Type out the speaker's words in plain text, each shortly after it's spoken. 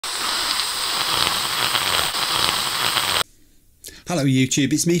Hello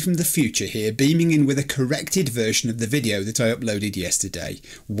YouTube, it's me from the future here, beaming in with a corrected version of the video that I uploaded yesterday.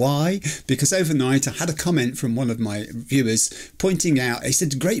 Why? Because overnight I had a comment from one of my viewers pointing out, he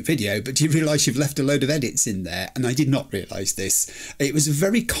said, great video, but do you realise you've left a load of edits in there? And I did not realise this. It was a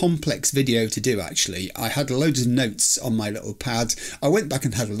very complex video to do actually. I had loads of notes on my little pad. I went back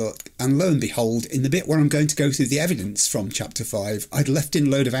and had a look, and lo and behold, in the bit where I'm going to go through the evidence from chapter 5, I'd left in a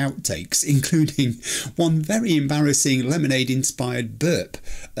load of outtakes, including one very embarrassing lemonade inspired burp,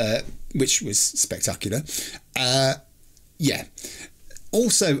 which was spectacular. Yeah.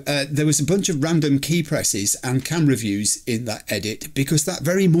 Also, there was a bunch of random key presses and camera views in that edit because that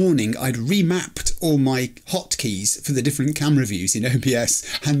very morning I'd remapped all my hotkeys for the different camera views in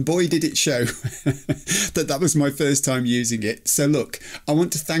OBS, and boy did it show that was my first time using it. So look, I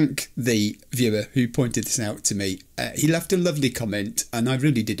want to thank the viewer who pointed this out to me. He left a lovely comment and I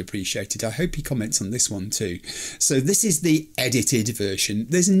really did appreciate it. I hope he comments on this one too. So this is the edited version.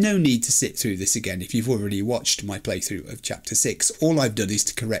 There's no need to sit through this again if you've already watched my playthrough of chapter 6. All I've done is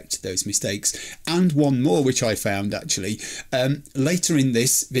to correct those mistakes, and one more which I found actually. Later in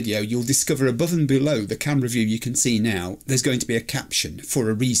this video you'll discover above and below the camera view you can see now there's going to be a caption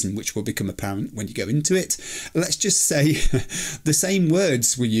for a reason which will become apparent when you go into it. Let's just say the same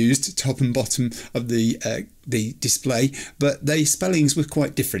words were used top and bottom of the display, but the spellings were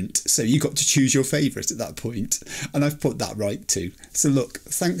quite different, so you got to choose your favourite at that point, and I've put that right too. So look,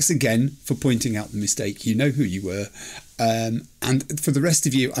 thanks again for pointing out the mistake. You know who you were. And for the rest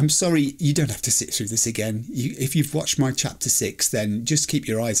of you, I'm sorry, you don't have to sit through this again. If you've watched my chapter 6, then just keep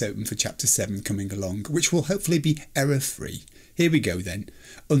your eyes open for chapter 7 coming along, which will hopefully be error-free. Here we go then.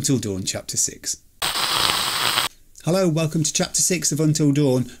 Until Dawn, chapter 6. Hello, welcome to chapter 6 of Until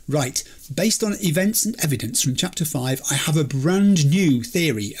Dawn. Right, based on events and evidence from chapter 5, I have a brand new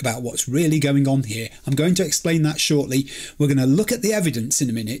theory about what's really going on here. I'm going to explain that shortly. We're going to look at the evidence in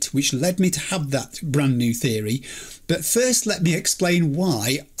a minute, which led me to have that brand new theory. But first, let me explain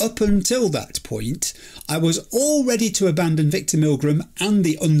why, up until that point, I was all ready to abandon Victor Milgram and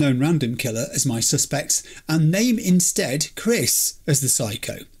the unknown random killer as my suspects and name instead Chris as the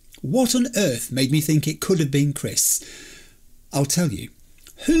psycho. What on earth made me think it could have been Chris? I'll tell you.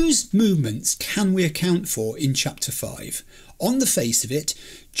 Whose movements can we account for in chapter 5? On the face of it,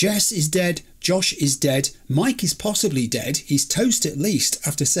 Jess is dead, Josh is dead, Mike is possibly dead, he's toast at least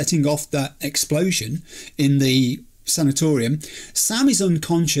after setting off that explosion in the sanatorium. Sam is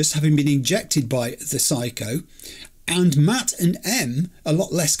unconscious, having been injected by the psycho. And Matt and Em, a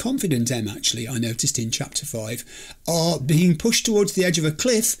lot less confident Em actually, I noticed in chapter 5, are being pushed towards the edge of a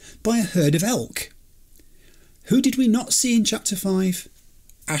cliff by a herd of elk. Who did we not see in chapter 5?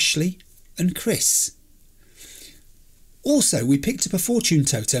 Ashley and Chris. Also, we picked up a fortune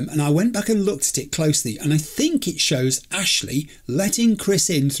totem and I went back and looked at it closely, and I think it shows Ashley letting Chris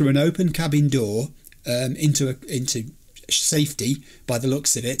in through an open cabin door into safety by the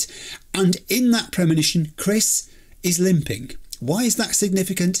looks of it, and in that premonition Chris is limping. Why is that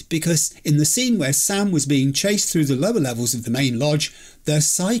significant? Because in the scene where Sam was being chased through the lower levels of the main lodge, the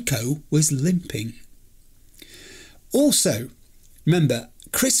psycho was limping. Also, remember,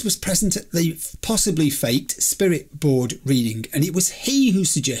 Chris was present at the possibly faked spirit board reading, and it was he who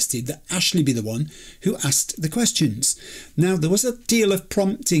suggested that Ashley be the one who asked the questions. Now, there was a deal of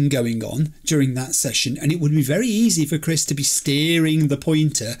prompting going on during that session, and it would be very easy for Chris to be steering the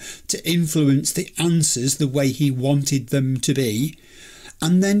pointer to influence the answers the way he wanted them to be.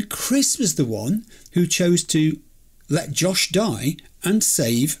 And then Chris was the one who chose to let Josh die and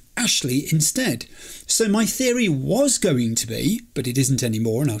save Ashley instead. So my theory was going to be, but it isn't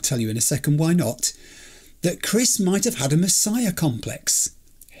anymore, and I'll tell you in a second why not, that Chris might have had a messiah complex.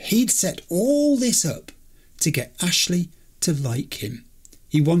 He'd set all this up to get Ashley to like him.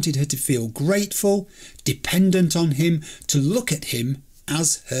 He wanted her to feel grateful, dependent on him, to look at him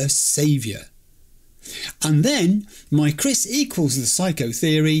as her saviour. And then my Chris equals the psycho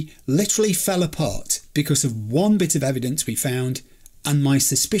theory literally fell apart because of one bit of evidence we found, and my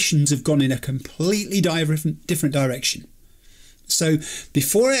suspicions have gone in a completely different direction. So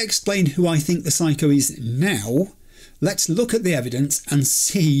before I explain who I think the psycho is now, let's look at the evidence and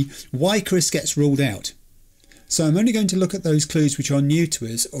see why Chris gets ruled out. So I'm only going to look at those clues which are new to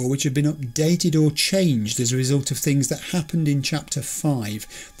us or which have been updated or changed as a result of things that happened in chapter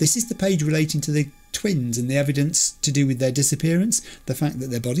 5. This is the page relating to the twins and the evidence to do with their disappearance, the fact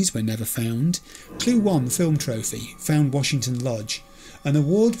that their bodies were never found. Clue 1, film trophy, found Washington Lodge. an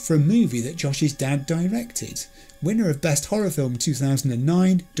award for a movie that Josh's dad directed. Winner of Best Horror Film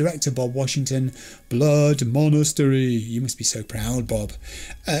 2009, director Bob Washington, Blood Monastery. You must be so proud, Bob.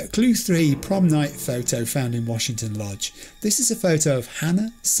 Clue 3, prom night photo found in Washington Lodge. This is a photo of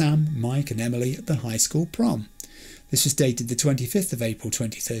Hannah, Sam, Mike and Emily at the high school prom. This was dated the 25th of April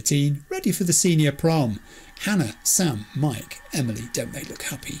 2013, ready for the senior prom. Hannah, Sam, Mike, Emily, don't they look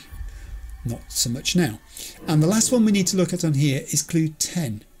happy? Not so much now. And the last one we need to look at on here is clue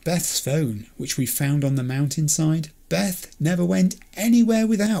 10, Beth's phone, which we found on the mountainside. Beth never went anywhere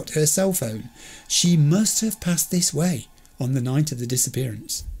without her cell phone. She must have passed this way on the night of the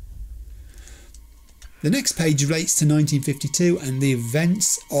disappearance. The next page relates to 1952 and the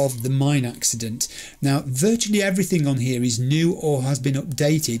events of the mine accident. Now, virtually everything on here is new or has been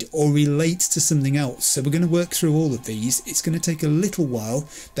updated or relates to something else. So we're going to work through all of these. It's going to take a little while.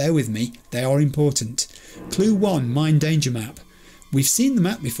 Bear with me. They are important. Clue 1, mine danger map. We've seen the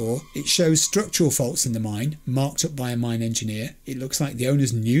map before. It shows structural faults in the mine, marked up by a mine engineer. It looks like the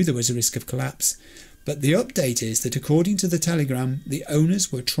owners knew there was a risk of collapse. But the update is that according to the telegram, the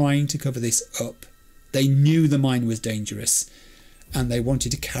owners were trying to cover this up. They knew the mine was dangerous and they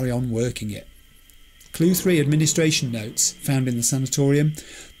wanted to carry on working it. Clue 3, administration notes found in the sanatorium.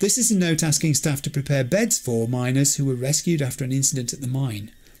 This is a note asking staff to prepare beds for miners who were rescued after an incident at the mine.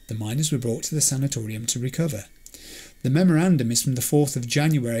 The miners were brought to the sanatorium to recover. The memorandum is from the 4th of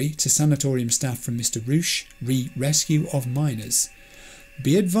January to sanatorium staff from Mr. Roosh, rescue of miners.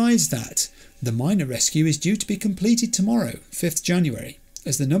 Be advised that the miner rescue is due to be completed tomorrow, 5th January.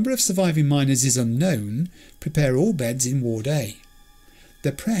 As the number of surviving miners is unknown, prepare all beds in Ward A.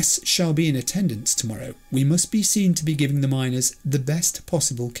 The press shall be in attendance tomorrow. We must be seen to be giving the miners the best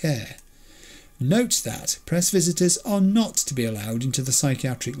possible care. Note that press visitors are not to be allowed into the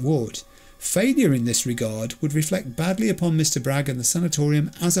psychiatric ward. Failure in this regard would reflect badly upon Mr. Bragg and the sanatorium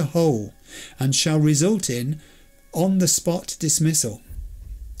as a whole and shall result in on-the-spot dismissal.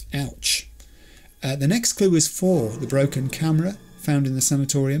 Ouch. The next clue is 4, the broken camera found in the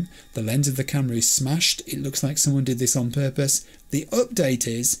sanatorium. The lens of the camera is smashed. It looks like someone did this on purpose. The update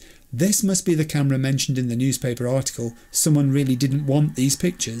is this must be the camera mentioned in the newspaper article. Someone really didn't want these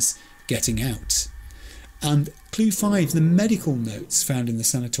pictures getting out. And clue 5, the medical notes found in the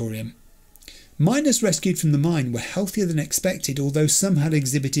sanatorium. Miners rescued from the mine were healthier than expected, although some had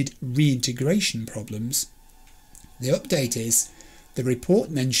exhibited reintegration problems. The update is the report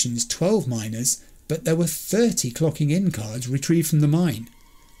mentions 12 miners, but there were 30 clocking in cards retrieved from the mine.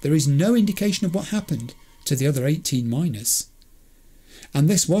 There is no indication of what happened to the other 18 miners. And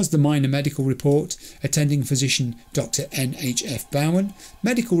this was the miner medical report. Attending physician Dr. N.H.F. Bowen.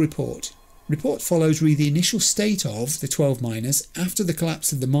 Medical report. Report follows the initial state of the 12 miners after the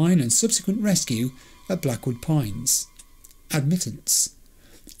collapse of the mine and subsequent rescue at Blackwood Pines. Admittance.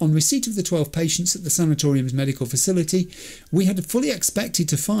 On receipt of the 12 patients at the sanatorium's medical facility, we had fully expected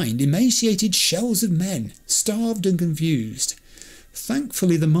to find emaciated shells of men, starved and confused.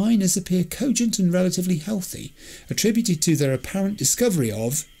 Thankfully, the miners appear cogent and relatively healthy, attributed to their apparent discovery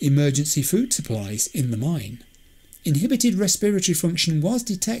of emergency food supplies in the mine. Inhibited respiratory function was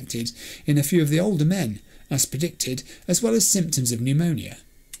detected in a few of the older men, as predicted, as well as symptoms of pneumonia.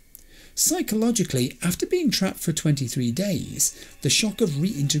 Psychologically, after being trapped for 23 days, the shock of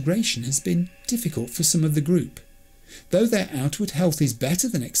reintegration has been difficult for some of the group. Though their outward health is better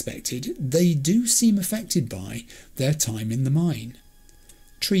than expected, they do seem affected by their time in the mine.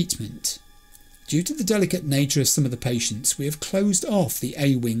 Treatment. Due to the delicate nature of some of the patients, we have closed off the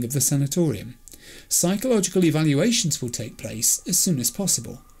A wing of the sanatorium. Psychological evaluations will take place as soon as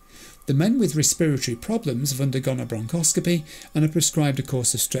possible. The men with respiratory problems have undergone a bronchoscopy and are prescribed a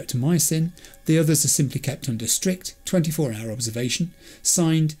course of streptomycin. The others are simply kept under strict 24-hour observation.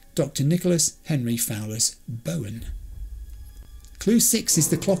 Signed, Dr. Nicholas Henry Fowlers Bowen. Clue 6 is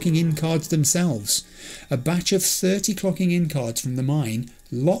the clocking in cards themselves. A batch of 30 clocking in cards from the mine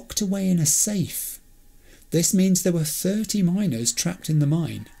locked away in a safe. This means there were 30 miners trapped in the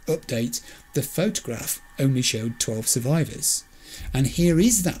mine. Update, the photograph only showed 12 survivors. And here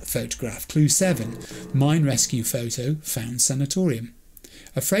is that photograph, clue 7, mine rescue photo found sanatorium.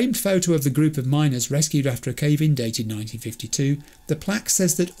 A framed photo of the group of miners rescued after a cave-in dated 1952. The plaque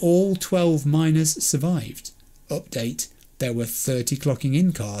says that all 12 miners survived. Update, there were 30 clocking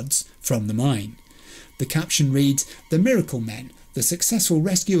in cards from the mine. The caption reads, "The Miracle Men, the successful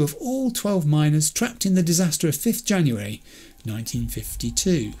rescue of all 12 miners trapped in the disaster of 5th January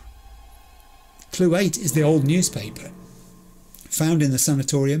 1952. Clue 8 is the old newspaper, found in the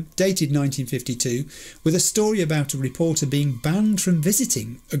sanatorium, dated 1952, with a story about a reporter being banned from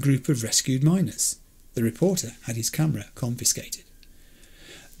visiting a group of rescued miners. The reporter had his camera confiscated.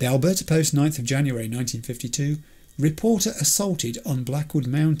 The Alberta Post, 9th of January 1952. Reporter assaulted on Blackwood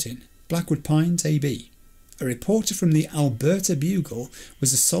Mountain, Blackwood Pines, AB. A reporter from the Alberta Bugle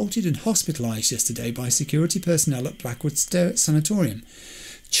was assaulted and hospitalised yesterday by security personnel at Blackwood Sanatorium.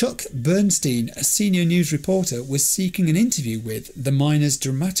 Chuck Bernstein, a senior news reporter, was seeking an interview with the miners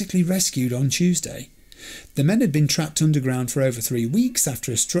dramatically rescued on Tuesday. The men had been trapped underground for over 3 weeks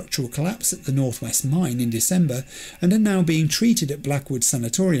after a structural collapse at the Northwest Mine in December and are now being treated at Blackwood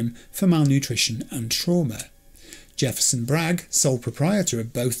Sanatorium for malnutrition and trauma. Jefferson Bragg, sole proprietor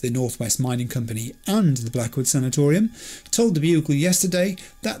of both the Northwest Mining Company and the Blackwood Sanatorium, told the Bugle yesterday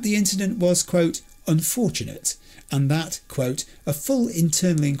that the incident was, quote, unfortunate, and that, quote, a full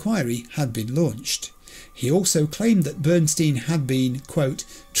internal inquiry had been launched. He also claimed that Bernstein had been, quote,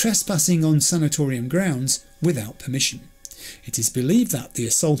 trespassing on sanatorium grounds without permission. It is believed that the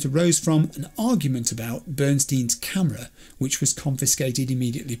assault arose from an argument about Bernstein's camera, which was confiscated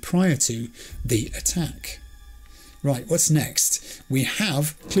immediately prior to the attack. Right, what's next? We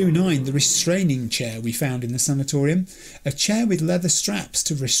have clue 9, the restraining chair we found in the sanatorium. A chair with leather straps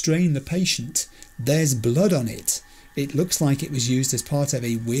to restrain the patient. There's blood on it. It looks like it was used as part of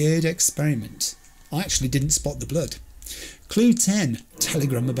a weird experiment. I actually didn't spot the blood. Clue 10,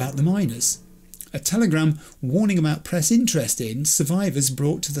 telegram about the miners. A telegram warning about press interest in survivors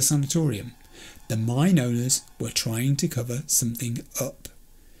brought to the sanatorium. The mine owners were trying to cover something up.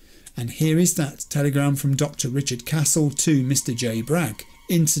 And here is that telegram from Dr. Richard Castle to Mr. J. Bragg.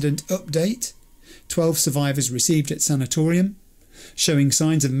 Incident update. 12 survivors received at sanatorium. Showing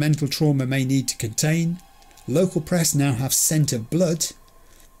signs of mental trauma may need to contain. Local press now have scent of blood.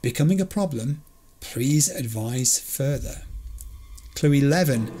 Becoming a problem. Please advise further. Clue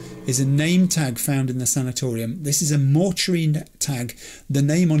 11 is a name tag found in the sanatorium. This is a mortuary tag. The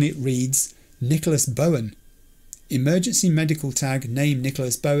name on it reads Nicholas Bowen. Emergency medical tag, name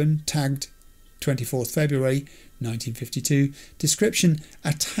Nicholas Bowen, tagged 24th February 1952. Description,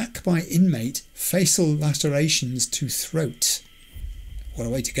 attack by inmate, facial lacerations to throat. What a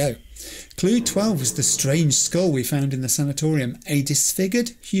way to go. Clue 12 was the strange skull we found in the sanatorium. A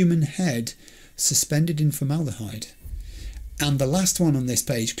disfigured human head suspended in formaldehyde. And the last one on this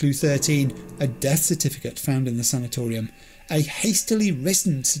page, clue 13, a death certificate found in the sanatorium. A hastily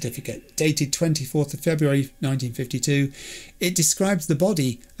written certificate dated 24th of February 1952. It describes the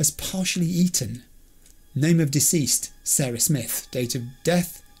body as partially eaten. Name of deceased, Sarah Smith. Date of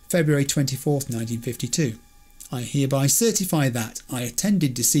death, February 24th, 1952. I hereby certify that I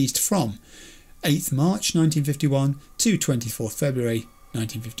attended deceased from 8th March 1951 to 24th February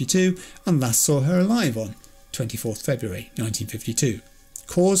 1952 and last saw her alive on 24th February 1952.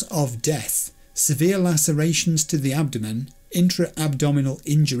 Cause of death, severe lacerations to the abdomen, intra-abdominal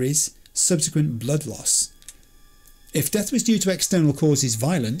injuries, subsequent blood loss. If death was due to external causes,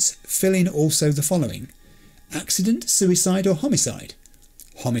 violence, fill in also the following. Accident, suicide or homicide?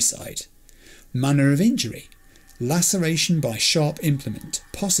 Homicide. Manner of injury, laceration by sharp implement,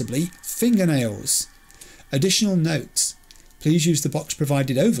 possibly fingernails. Additional notes. Please use the box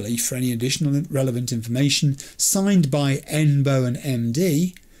provided overly for any additional relevant information. Signed by N. Bowen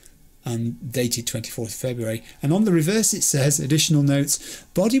MD and dated 24th February. And on the reverse it says, additional notes,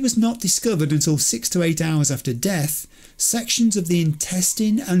 body was not discovered until 6 to 8 hours after death. Sections of the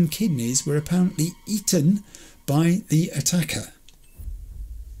intestine and kidneys were apparently eaten by the attacker.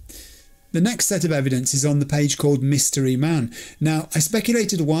 The next set of evidence is on the page called Mystery Man. Now, I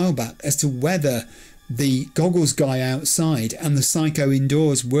speculated a while back as to whether the goggles guy outside and the psycho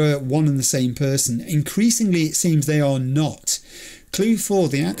indoors were one and the same person. Increasingly, it seems they are not. Clue 4,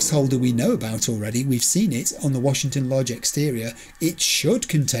 the axe holder we know about already. We've seen it on the Washington Lodge exterior. It should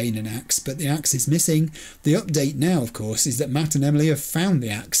contain an axe, but the axe is missing. The update now, of course, is that Matt and Emily have found the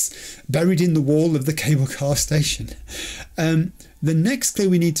axe buried in the wall of the cable car station. The next clue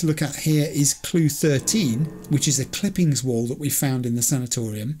we need to look at here is clue 13, which is a clippings wall that we found in the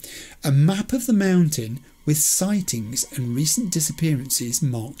sanatorium. A map of the mountain with sightings and recent disappearances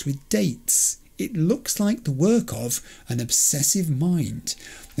marked with dates. It looks like the work of an obsessive mind.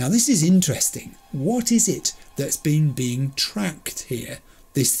 Now this is interesting. What is it that's been being tracked here?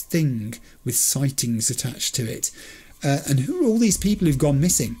 This thing with sightings attached to it. And who are all these people who've gone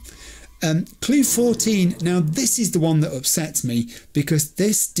missing? Clue 14, now this is the one that upsets me because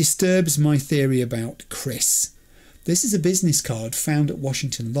this disturbs my theory about Chris. This is a business card found at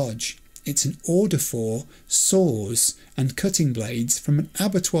Washington Lodge. It's an order for saws and cutting blades from an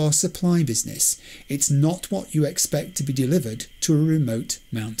abattoir supply business. It's not what you expect to be delivered to a remote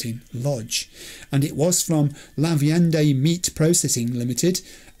mountain lodge. And it was from La Viande Meat Processing Limited,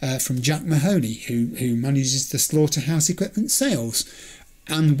 from Jack Mahoney, who manages the slaughterhouse equipment sales.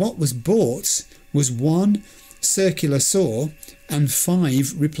 and what was bought was 1 circular saw and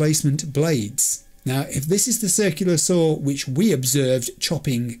 5 replacement blades. Now, if this is the circular saw which we observed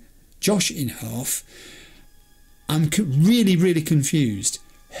chopping Josh in half, I'm really confused.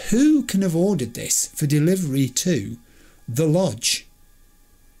 Who can have ordered this for delivery to the lodge?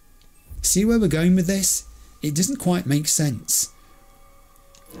 See where we're going with this? It doesn't quite make sense.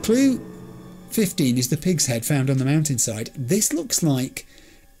 Clue 15 is the pig's head found on the mountainside. This looks like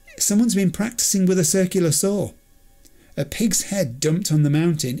someone's been practicing with a circular saw. A pig's head dumped on the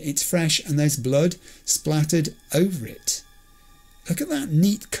mountain, it's fresh and there's blood splattered over it. Look at that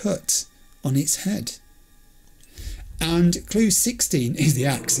neat cut on its head. And clue 16 is the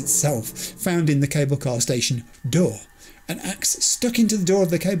axe itself, found in the cable car station door. An axe stuck into the door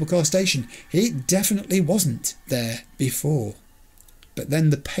of the cable car station. It definitely wasn't there before. But then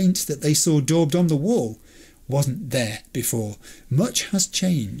the paint that they saw daubed on the wall wasn't there before. Much has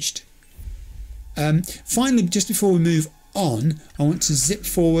changed. Finally, just before we move on, I want to zip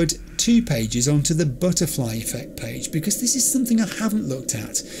forward 2 pages onto the butterfly effect page, because this is something I haven't looked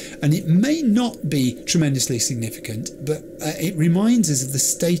at, and it may not be tremendously significant, but it reminds us of the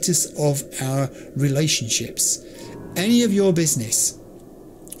status of our relationships. Any of your business.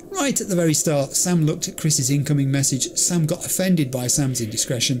 Right at the very start, Sam looked at Chris's incoming message. Sam got offended by Sam's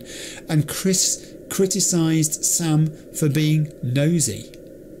indiscretion, and Chris criticised Sam for being nosy.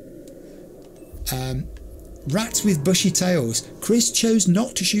 Rats with bushy tails. Chris chose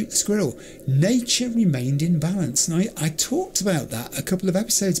not to shoot the squirrel. Nature remained in balance. And I talked about that a couple of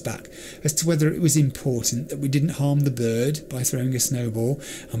episodes back as to whether it was important that we didn't harm the bird by throwing a snowball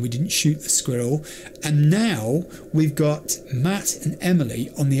and we didn't shoot the squirrel. And now we've got Matt and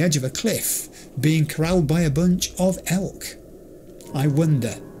Emily on the edge of a cliff being corralled by a bunch of elk. I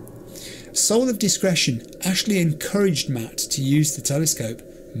wonder. Soul of discretion. Ashley encouraged Matt to use the telescope.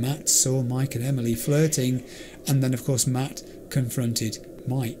 Matt saw Mike and Emily flirting, and then of course Matt confronted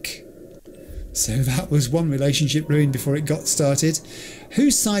Mike. So that was one relationship ruined before it got started.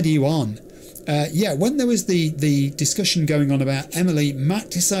 Whose side are you on? Yeah, when there was the discussion going on about Emily,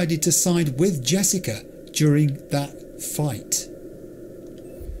 Matt decided to side with Jessica during that fight.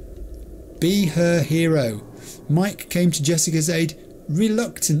 Be her hero. Mike came to Jessica's aid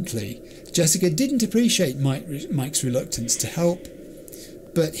reluctantly. Jessica didn't appreciate Mike's reluctance to help,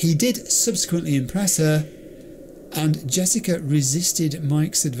 but he did subsequently impress her, and Jessica resisted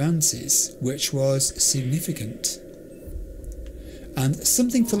Mike's advances, which was significant. And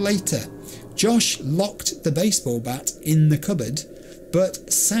something for later. Josh locked the baseball bat in the cupboard,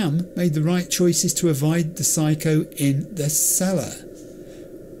 but Sam made the right choices to avoid the psycho in the cellar.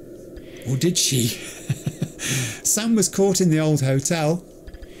 Or did she? Sam was caught in the old hotel,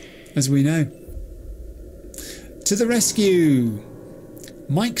 as we know. To the rescue!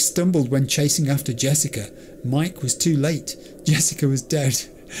 Mike stumbled when chasing after Jessica. Mike was too late. Jessica was dead.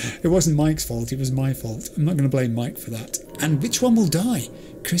 It wasn't Mike's fault, it was my fault. I'm not going to blame Mike for that. And which one will die?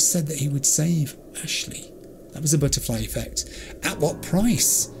 Chris said that he would save Ashley. That was a butterfly effect. At what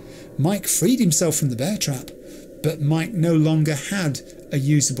price? Mike freed himself from the bear trap, but Mike no longer had a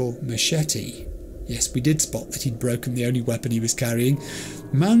usable machete. Yes, we did spot that he'd broken the only weapon he was carrying.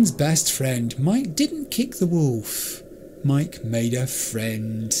 Man's best friend. Mike didn't kick the wolf. Mike made a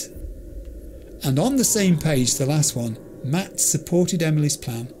friend. And on the same page, the last one, Matt supported Emily's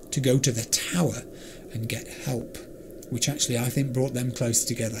plan to go to the tower and get help, which actually I think brought them closer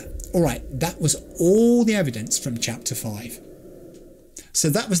together. Alright, that was all the evidence from chapter 5. So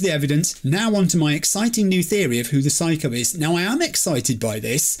that was the evidence. Now on to my exciting new theory of who the psycho is. Now I am excited by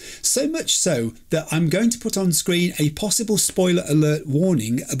this, so much so that I'm going to put on screen a possible spoiler alert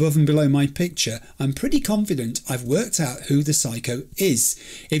warning above and below my picture. I'm pretty confident I've worked out who the psycho is.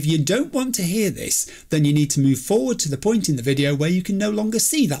 If you don't want to hear this, then you need to move forward to the point in the video where you can no longer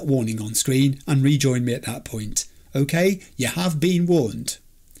see that warning on screen and rejoin me at that point. Okay, you have been warned.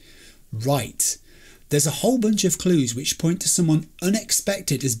 Right. There's a whole bunch of clues which point to someone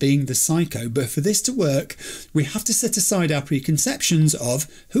unexpected as being the psycho, but for this to work, we have to set aside our preconceptions of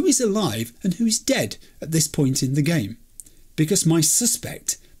who is alive and who is dead at this point in the game. Because my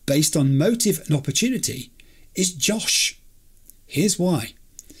suspect, based on motive and opportunity, is Josh. Here's why.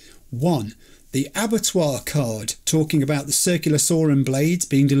 1. The abattoir card talking about the circular saw and blades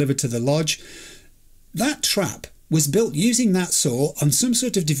being delivered to the lodge. That trap was built using that saw on some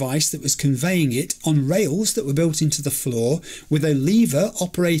sort of device that was conveying it on rails that were built into the floor, with a lever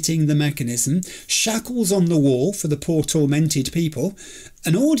operating the mechanism, shackles on the wall for the poor tormented people,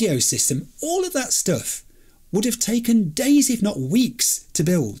 an audio system. All of that stuff would have taken days if not weeks to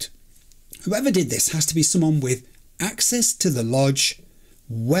build. Whoever did this has to be someone with access to the lodge,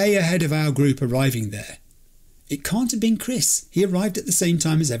 way ahead of our group arriving there. It can't have been Chris. He arrived at the same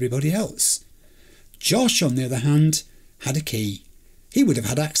time as everybody else. Josh, on the other hand, had a key. He would have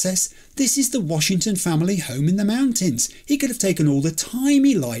had access. This is the Washington family home in the mountains. He could have taken all the time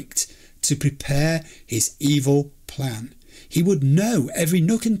he liked to prepare his evil plan. He would know every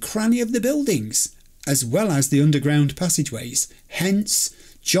nook and cranny of the buildings, as well as the underground passageways. Hence,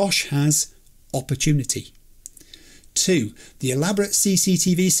 Josh has opportunity. 2. The elaborate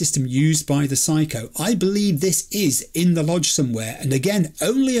CCTV system used by the psycho. I believe this is in the lodge somewhere, and again,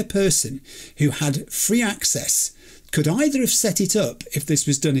 only a person who had free access could either have set it up if this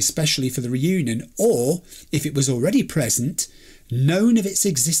was done especially for the reunion, or, if it was already present, known of its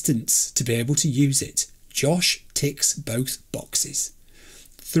existence to be able to use it. Josh ticks both boxes.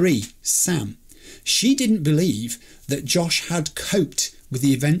 3. Sam. She didn't believe that Josh had coped with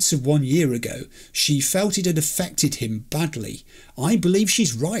the events of 1 year ago. She felt it had affected him badly. I believe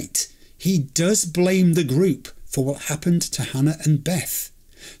she's right. He does blame the group for what happened to Hannah and Beth.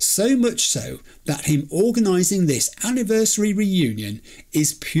 So much so that him organising this anniversary reunion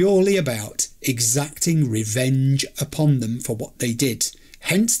is purely about exacting revenge upon them for what they did.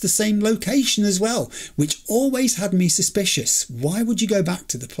 Hence the same location as well, which always had me suspicious. Why would you go back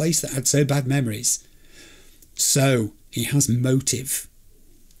to the place that had so bad memories? So he has motive.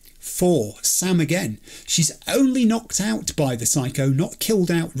 4. Sam again. She's only knocked out by the psycho, not killed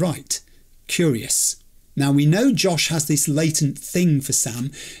outright. Curious. Now we know Josh has this latent thing for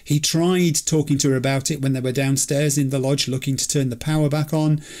Sam. He tried talking to her about it when they were downstairs in the lodge looking to turn the power back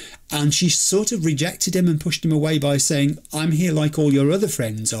on, and she sort of rejected him and pushed him away by saying, "I'm here like all your other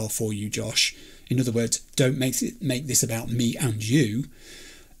friends are for you, Josh." In other words, don't make this about me and you.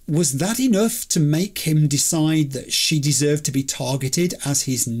 Was that enough to make him decide that she deserved to be targeted as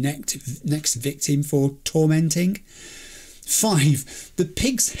his next victim for tormenting? 5. The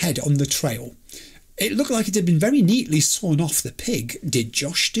pig's head on the trail. It looked like it had been very neatly sawn off the pig. Did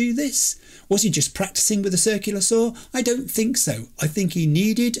Josh do this? Was he just practicing with a circular saw? I don't think so. I think he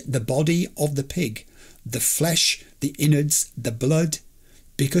needed the body of the pig, the flesh, the innards, the blood,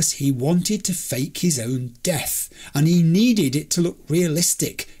 because he wanted to fake his own death, and he needed it to look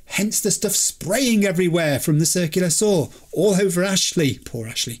realistic. Hence the stuff spraying everywhere from the circular saw, all over Ashley, poor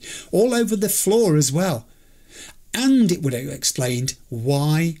Ashley, all over the floor as well. And it would have explained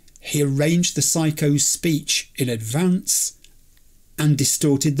why he arranged the psycho's speech in advance and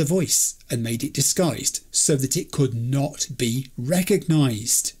distorted the voice and made it disguised so that it could not be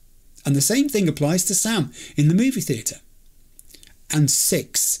recognised. And the same thing applies to Sam in the movie theatre. And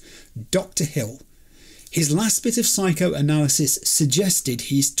 6. Dr. Hill. His last bit of psychoanalysis suggested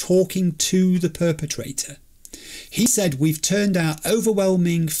he's talking to the perpetrator. He said, "We've turned our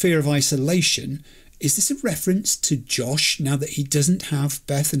overwhelming fear of isolation." Is this a reference to Josh now that he doesn't have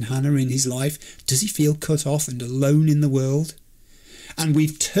Beth and Hannah in his life? Does he feel cut off and alone in the world? "And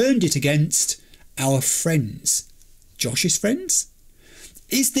we've turned it against our friends." Josh's friends?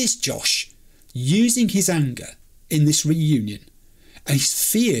 Is this Josh using his anger in this reunion and his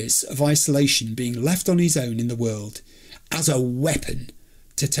fears of isolation, being left on his own in the world, as a weapon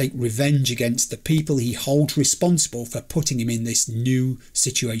to take revenge against the people he holds responsible for putting him in this new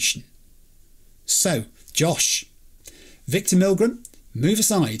situation? So, Josh. Victor Milgram, move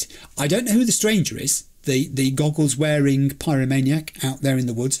aside. I don't know who the stranger is, the goggles-wearing pyromaniac out there in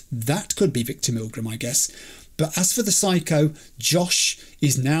the woods. That could be Victor Milgram, I guess. But as for the psycho, Josh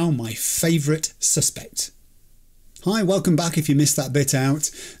is now my favourite suspect. Hi, welcome back if you missed that bit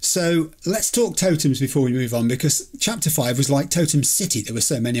out. So let's talk totems before we move on, because Chapter 5 was like Totem City. There were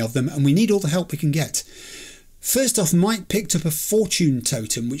so many of them and we need all the help we can get. First off, Mike picked up a fortune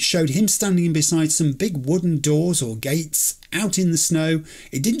totem which showed him standing beside some big wooden doors or gates out in the snow.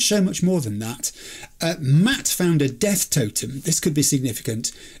 It didn't show much more than that. Matt found a death totem. This could be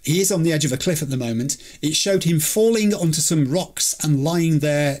significant. He is on the edge of a cliff at the moment. It showed him falling onto some rocks and lying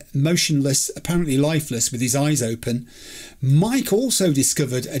there motionless, apparently lifeless, with his eyes open. Mike also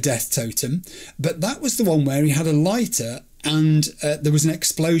discovered a death totem, but that was the one where he had a lighter and there was an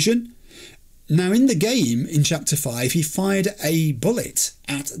explosion. Now in the game, in Chapter 5, he fired a bullet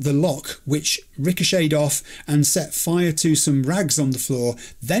at the lock which ricocheted off and set fire to some rags on the floor.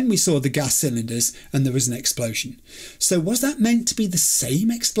 Then we saw the gas cylinders and there was an explosion. So was that meant to be the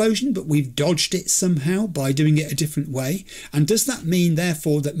same explosion, but we've dodged it somehow by doing it a different way? And does that mean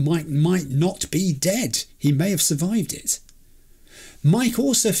therefore that Mike might not be dead? He may have survived it. Mike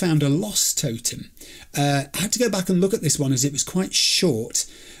also found a lost totem. I had to go back and look at this one as it was quite short,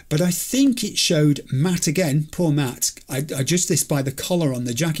 but I think it showed Matt again, poor Matt. I judged this by the collar on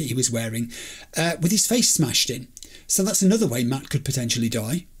the jacket he was wearing, with his face smashed in. So that's another way Matt could potentially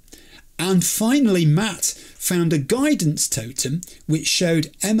die. And finally, Matt found a guidance totem which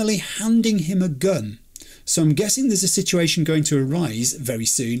showed Emily handing him a gun. So I'm guessing there's a situation going to arise very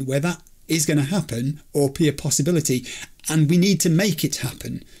soon where that is going to happen or be a possibility, and we need to make it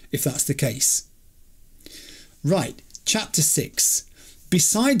happen if that's the case. Right, chapter 6.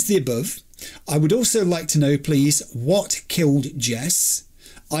 Besides the above, I would also like to know, please, what killed Jess.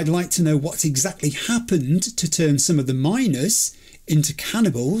 I'd like to know what exactly happened to turn some of the miners into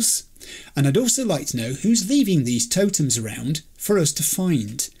cannibals. And I'd also like to know who's leaving these totems around for us to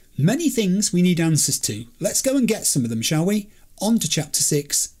find. Many things we need answers to. Let's go and get some of them, shall we? On to chapter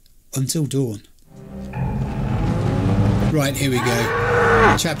 6, Until Dawn. Right, here we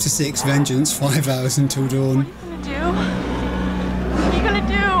go. Chapter 6, Vengeance, 5 hours until dawn. What are you gonna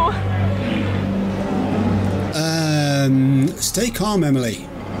do? Stay calm, Emily.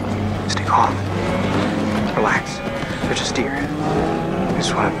 Stay calm. Relax. They're just deer. They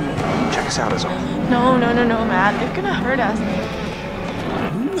just want to check us out is all. No, Matt. They're gonna hurt us.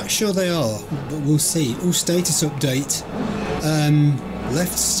 I'm not sure they are, but we'll see. Oh, status update.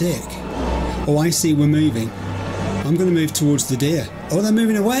 Left stick. Oh, I see, we're moving. I'm going to move towards the deer. Oh, they're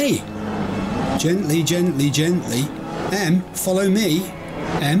moving away. Gently, gently, gently. Em, follow me.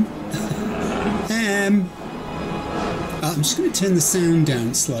 Em. Em. I'm just going to turn the sound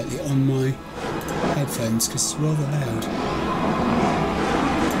down slightly on my headphones because it's rather loud.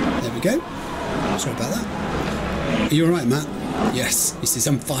 There we go. Sorry about that. Are you alright, Matt? Yes, he says,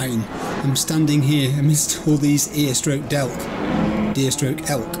 I'm fine. I'm standing here amidst all these deer-stroke elk.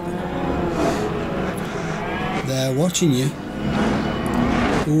 They're watching you.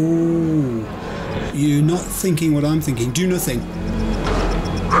 Ooh. You're not thinking what I'm thinking. Do nothing.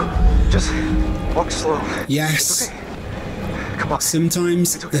 Just walk slow. Yes. It's okay. Come on.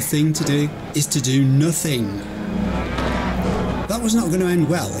 Sometimes okay. The thing to do is to do nothing. That was not going to end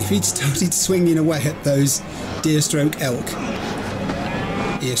well if he'd started swinging away at those deer-stroke elk.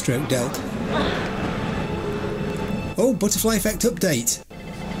 Ear-stroke elk. Oh, butterfly effect update.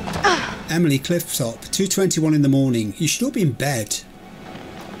 Emily Clifftop, 2:21 in the morning. You should all be in bed.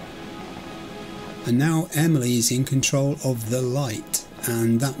 And now Emily is in control of the light,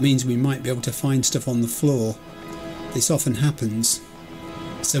 and that means we might be able to find stuff on the floor. This often happens.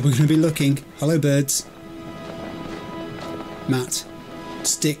 So we're going to be looking. Hello, birds. Matt,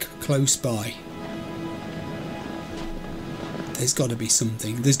 stick close by. There's got to be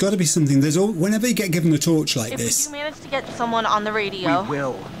something. There's got to be something. Whenever you get given a torch like this. If we do manage to get someone on the radio, we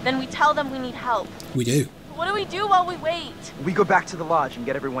will. Then we tell them we need help. We do. What do we do while we wait? We go back to the lodge and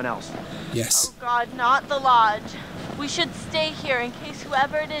get everyone else. Yes. Oh God, not the lodge. We should stay here in case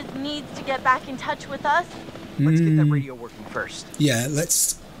whoever it is needs to get back in touch with us. Let's get that radio working first. Yeah,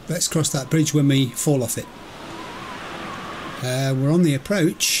 let's cross that bridge when we fall off it. We're on the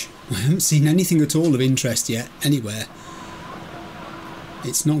approach. I haven't seen anything at all of interest yet, anywhere.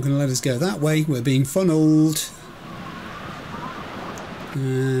 It's not going to let us go that way. We're being funneled.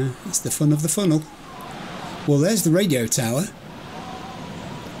 It's the fun of the funnel. Well, there's the radio tower.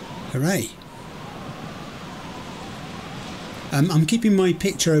 Hooray. I'm keeping my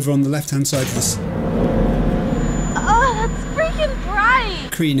picture over on the left-hand side of this. Oh, that's freaking bright!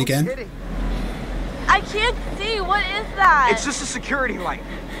 Screen again. I can't see. What is that? It's just a security light.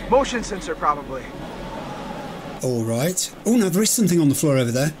 Motion sensor, probably. Alright. Oh, no, there is something on the floor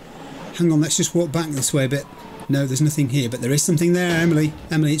over there. Hang on, let's just walk back this way a bit. No, there's nothing here, but there is something there, Emily.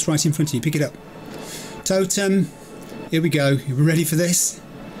 Emily, it's right in front of you. Pick it up. Totem. Here we go. You ready for this?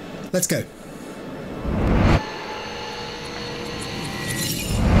 Let's go.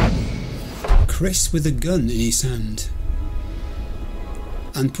 Chris with a gun in his hand.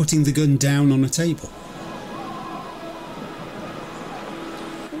 And putting the gun down on a table.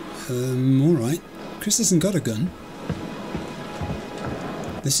 Alright. Chris hasn't got a gun.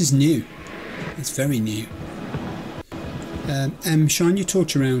 This is new. It's very new. Shine your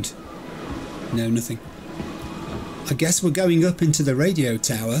torch around. No, nothing. I guess we're going up into the radio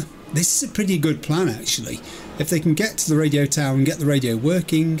tower. This is a pretty good plan, actually. If they can get to the radio tower and get the radio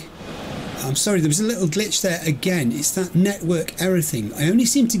working. I'm sorry, there was a little glitch there again. It's that network error thing. I only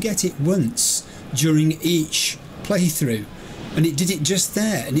seem to get it once during each playthrough. And it did it just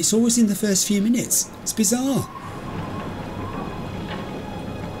there, and it's always in the first few minutes. It's bizarre.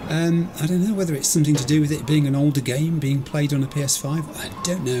 I don't know whether it's something to do with it being an older game, being played on a PS5. I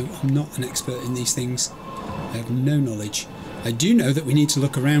don't know. I'm not an expert in these things. I have no knowledge. I do know that we need to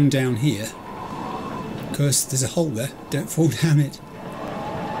look around down here, because there's a hole there. Don't fall down it.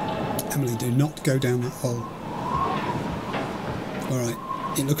 Emily, do not go down that hole.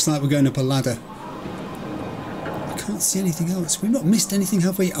 Alright, it looks like we're going up a ladder. I Can't see anything else. We've not missed anything,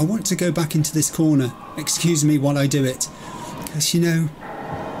 have we? I want to go back into this corner. Excuse me while I do it. Because, you know,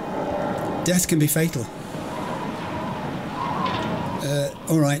 death can be fatal.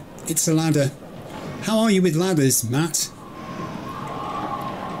 Alright, it's a ladder. How are you with ladders, Matt?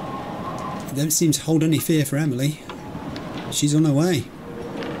 You don't seem to hold any fear for Emily. She's on her way.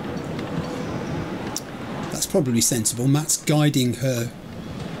 That's probably sensible. Matt's guiding her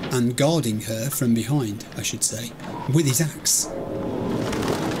and guarding her from behind, I should say, with his axe.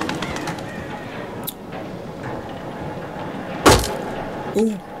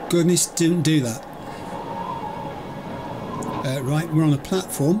 Oh, goodness, didn't do that. Right, we're on a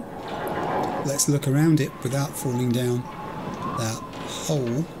platform. Let's look around it without falling down that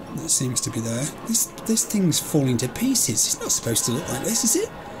hole that seems to be there. This thing's falling to pieces. It's not supposed to look like this, is it?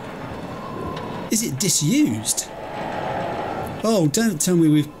 Is it disused? Oh, don't tell me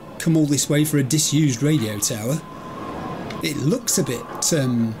we've come all this way for a disused radio tower. It looks a bit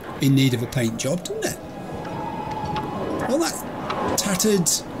in need of a paint job, doesn't it? All that tattered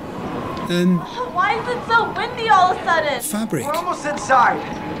Why is it so windy all of a sudden? fabric. We're almost inside.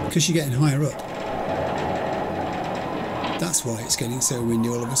 Because you're getting higher up. That's why it's getting so windy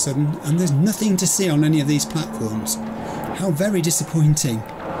all of a sudden. And there's nothing to see on any of these platforms. How very disappointing.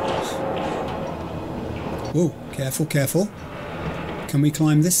 Whoa, careful, careful. Can we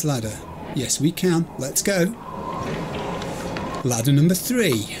climb this ladder? Yes, we can. Let's go. Ladder number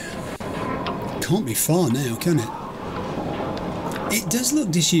 3. Can't be far now, can it? It does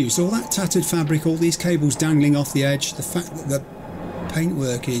look disused. All that tattered fabric, all these cables dangling off the edge, the fact that the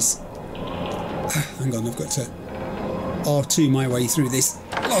paintwork is... hang on, I've got to R2 my way through this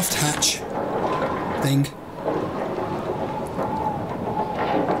loft hatch thing.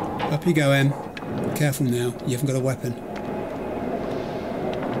 Up you go, Em. Careful now, you haven't got a weapon.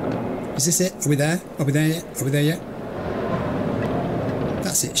 Is this it? Are we there? Are we there yet? Are we there yet?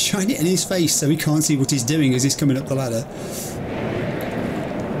 That's it. Shine it in his face so he can't see what he's doing as he's coming up the ladder.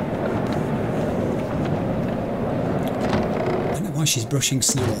 I don't know why she's brushing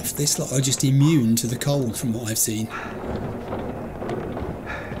snow off. This lot are just immune to the cold from what I've seen.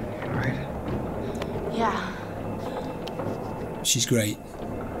 Right? Yeah. She's great.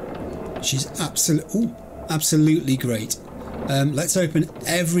 She's absolutely great. Let's open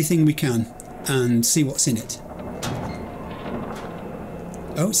everything we can and see what's in it.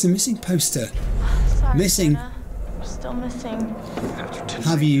 Oh, it's a missing poster. Sorry, Missing. Jenna. We're still missing.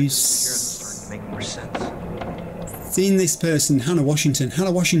 Have you Make more sense. seen this person, Hannah Washington?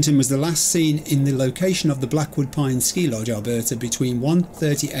 Hannah Washington was the last seen in the location of the Blackwood Pines Ski Lodge, Alberta, between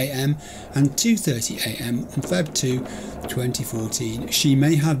 1:30 AM and 2:30 AM on Feb 2, 2014. She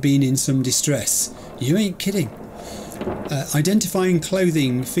may have been in some distress. You ain't kidding. Identifying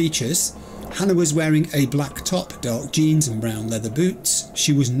clothing features. Hannah was wearing a black top, dark jeans and brown leather boots.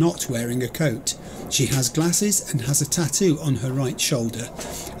 She was not wearing a coat. She has glasses and has a tattoo on her right shoulder.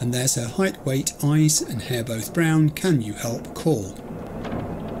 And there's her height, weight, eyes and hair both brown. Can you help? Call.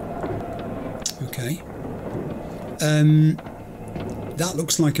 Okay. That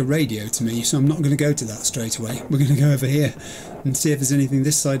looks like a radio to me, so I'm not going to go to that straight away. We're going to go over here and see if there's anything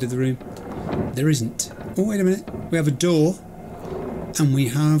this side of the room. There isn't. Oh, wait a minute. We have a door and we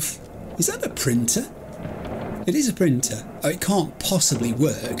have... Is that a printer? It is a printer. Oh, it can't possibly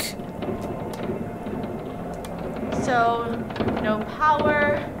work. So, no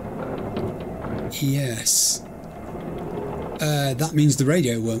power. Yes. That means the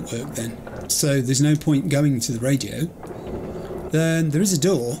radio won't work then. So there's no point going to the radio. Then there is a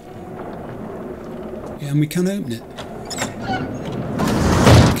door. Yeah, and we can open it.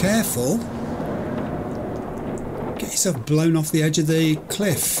 Careful. Get yourself blown off the edge of the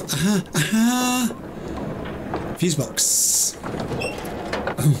cliff. Aha, aha! Fuse box.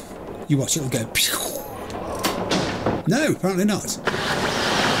 Oh, you watch, it'll go. No, apparently not.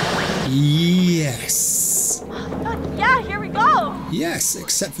 Yes. Yeah, here we go. Yes,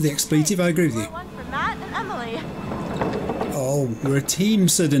 except for the expletive, I agree with you. One for Matt and Emily. Oh, we're a team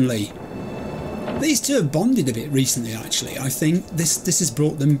suddenly. These two have bonded a bit recently, actually. I think this has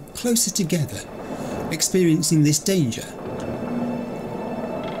brought them closer together, experiencing this danger.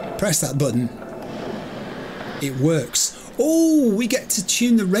 Press that button. It works. Oh, we get to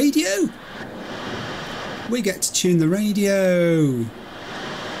tune the radio. We get to tune the radio.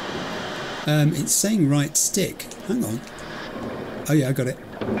 It's saying right stick. Hang on. Oh yeah, I got it.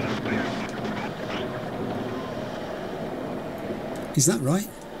 Is that right?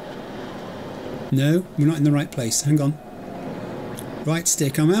 No, we're not in the right place. Hang on. Right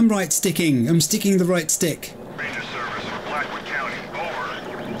stick. I am right sticking. I'm sticking the right stick. Ranger service for Blackwood County.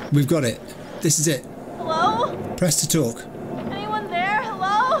 Over. We've got it. This is it. Hello? Press to talk. Anyone there?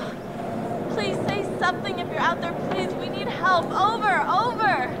 Hello? Please say something if you're out there, please. We need help. Over,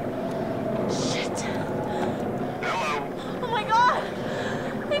 over. Shit. Hello? Oh my god.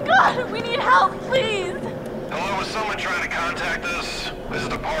 Thank God, we need help, please. Hello, is someone trying to contact us? This is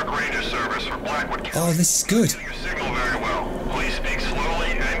the Park Ranger Service for Blackwood County. Oh, this is good. Your signal very well. Please speak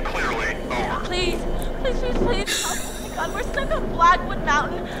slowly and clearly. Over. Please, please, please, please help. Oh my god, we're stuck on Blackwood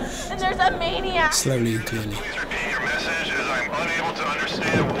Mountain and there's a maniac. Slowly and clearly. Please repeat your message as I'm unable to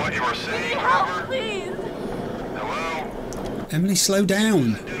understand what you are We saying. need help, Over. please. Hello? Emily, slow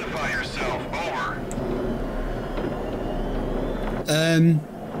down. Identify yourself. Over.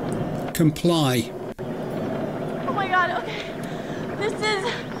 Comply. Oh my god, okay.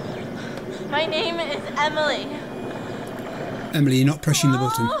 My name is Emily. Emily, you're not pressing the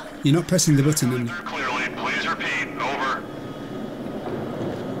button. You're not pressing the button, Emily. Clearly, please repeat. Over.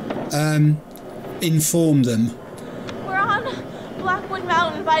 Inform them. We're on Blackwood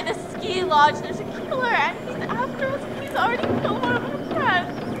Mountain by the ski lodge. There's a killer and he's after us. He's already killed one of our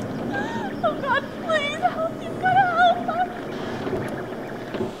friends. Oh god, please help. You've gotta help us.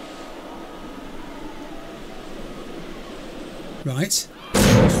 Right.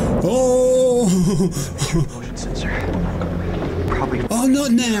 Oh! Motion sensor. Probably. Oh,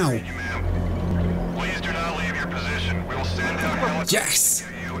 not now! Thank you, ma'am. Please do not leave your position. We will send out helicopters Yes! to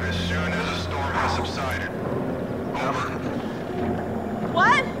you as soon as the storm has subsided. Over.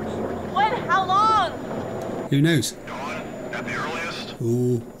 What? When? How long? Who knows? Dawn at the earliest.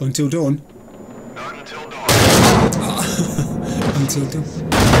 Ooh, until dawn. Not until dawn. Until dawn.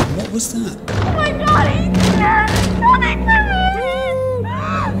 What was that? Oh my god, he's here! He's coming for me!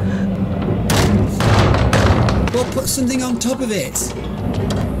 Well, put something on top of it.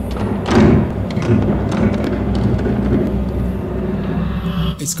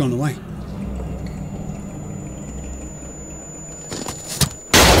 It's gone away.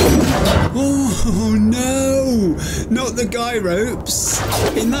 Oh no! Not the guy ropes!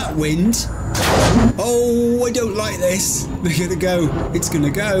 In that wind! Oh, I don't like this. They're gonna go. It's gonna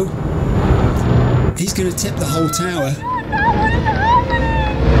go. He's gonna tip the whole tower.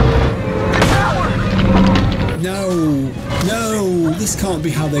 No! No! This can't be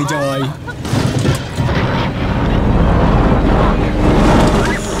how they die.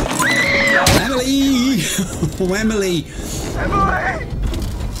 Emily! Oh, Emily! Emily!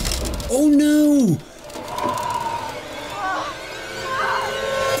 Oh no!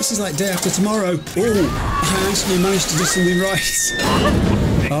 This is like day after tomorrow. Oh, I actually managed to do something right.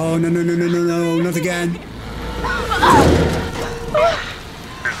 Oh no no no no no no! Not again!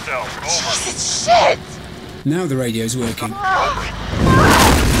 Yourself. Over. Jesus, shit! Now the radio's working.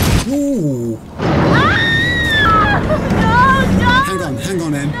 Ooh! Hang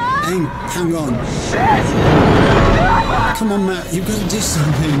on, Em. Em, hang on. Come on, Matt, you've got to do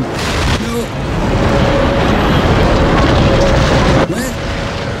something. No.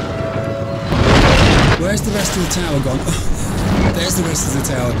 Where's the rest of the tower gone? Oh, there's the rest of the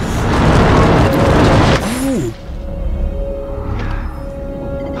tower.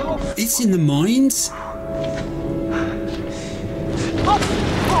 Oh. It's in the mines?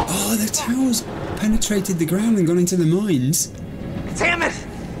 Oh, the tower's penetrated the ground and gone into the mines. Damn it!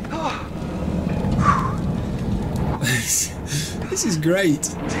 This is great.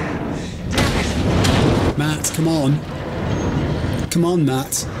 Matt, come on. Come on,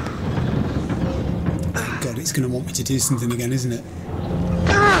 Matt. Oh God, it's going to want me to do something again, isn't it?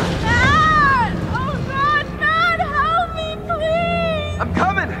 Matt! Oh God, Matt, help me, please! I'm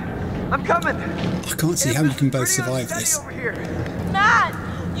coming! I'm coming! I can't see how you can both survive this. Over here. Matt,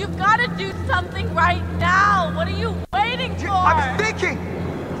 you've got to do something right now. What are you waiting for? I'm thinking!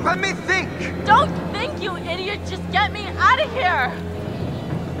 Let me think! Don't think, you idiot. Just get me out of here.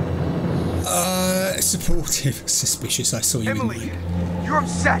 Supportive. Suspicious, I saw you Emily, in you're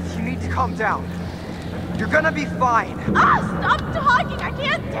upset. You need to calm down. You're gonna be fine. Stop talking. I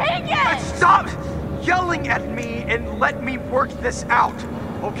can't take it. Stop yelling at me and let me work this out,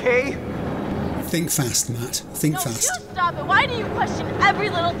 okay? Think fast, Matt. Think No, fast. you stop it. Why do you question every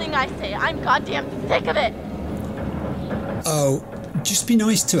little thing I say? I'm goddamn sick of it. Oh, just be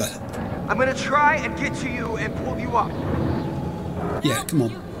nice to her. I'm gonna try and get to you and pull you up. Yeah, come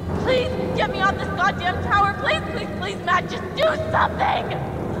on. Please get me off this goddamn tower. Please, please, please, Matt. Just do something.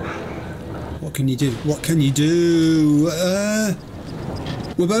 What can you do? What can you do?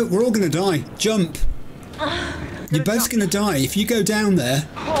 We're all gonna die. Jump. You're both gonna die. If you go down there,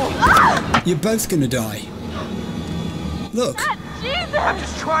 you're both gonna die. Look. Matt, Jesus. I'm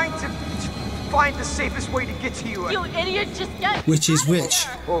just trying to find the safest way to get to you. You idiot, just get Which is which?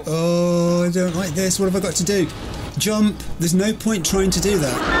 Oh, I don't like this. What have I got to do? Jump. There's no point trying to do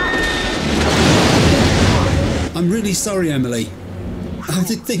that. I'm really sorry, Emily. I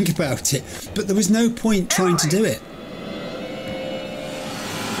did think about it, but there was no point trying to do it.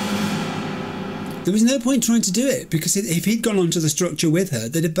 There was no point trying to do it, because if he'd gone onto the structure with her,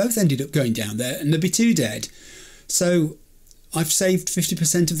 they'd have both ended up going down there and there'd be two dead. So I've saved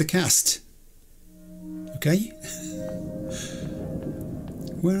 50% of the cast. Okay?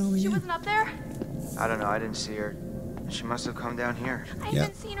 Where are we? She wasn't up there? I don't know, I didn't see her. She must have come down here. I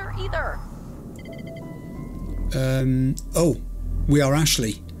haven't seen her either. Oh, we are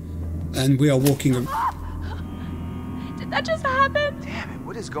Ashley. And we are walking... Did that just happen? Damn it,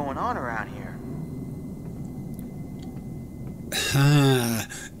 what is going on around here? Ah,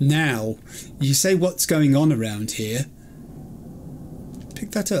 now, you say what's going on around here.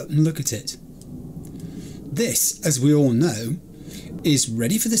 Pick that up and look at it. This, as we all know, is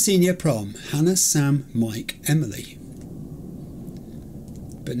Ready for the Senior Prom. Hannah, Sam, Mike, Emily.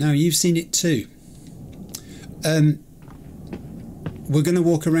 But now you've seen it too. We're going to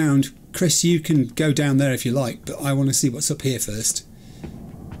walk around. Chris, you can go down there if you like, but I want to see what's up here first.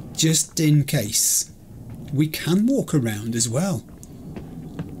 Just in case. We can walk around as well.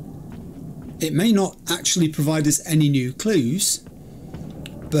 It may not actually provide us any new clues,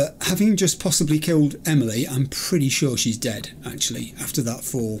 but having just possibly killed Emily, I'm pretty sure she's dead, actually, after that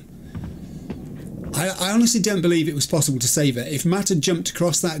fall. I honestly don't believe it was possible to save her. If Matt had jumped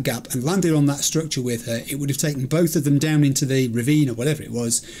across that gap and landed on that structure with her, it would have taken both of them down into the ravine or whatever it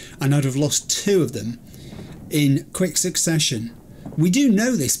was, and I'd have lost two of them in quick succession. We do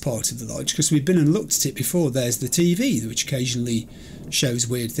know this part of the lodge because we've been and looked at it before. There's the TV, which occasionally shows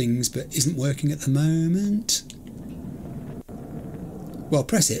weird things but isn't working at the moment. Well,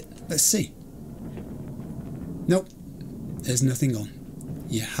 press it. Let's see. Nope. There's nothing on.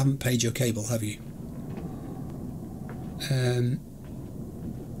 You haven't paid your cable, have you?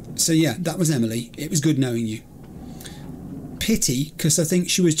 So yeah, that was Emily. It was good knowing you. Pity, because I think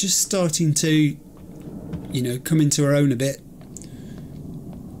she was just starting to, you know, come into her own a bit.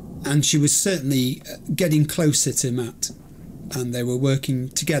 And she was certainly getting closer to Matt. And they were working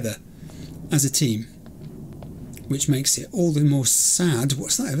together as a team. Which makes it all the more sad.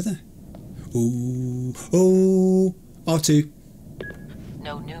 What's that over there? Ooh. Oh. R2.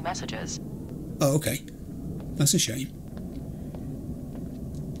 No new messages. Oh, okay. That's a shame.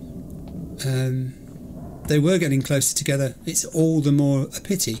 They were getting closer together. It's all the more a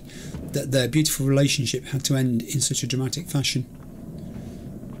pity that their beautiful relationship had to end in such a dramatic fashion.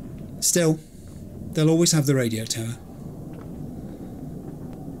 Still, they'll always have the radio tower.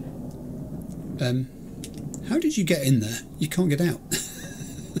 How did you get in there? You can't get out.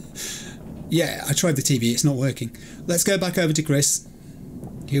 Yeah, I tried the TV. It's not working. Let's go back over to Chris.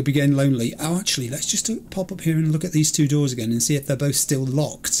 He'll be getting lonely. Oh, actually, let's just pop up here and look at these two doors again and see if they're both still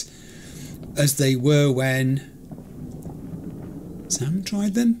locked, as they were when Sam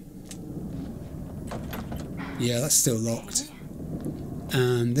tried them. Yeah, that's still locked.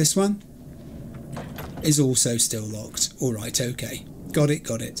 And this one is also still locked. All right, okay. Got it,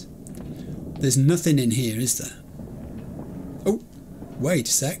 got it. There's nothing in here, is there? Oh, wait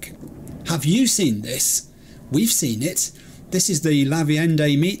a sec. Have you seen this? We've seen it. This is the La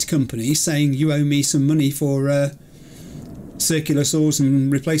Viande Meat Company saying you owe me some money for circular saws and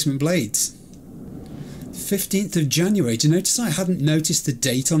replacement blades. 15th of January. Do you notice I hadn't noticed the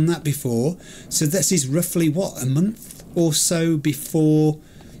date on that before? So this is roughly, what, a month or so before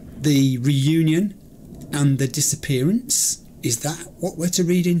the reunion and the disappearance? Is that what we're to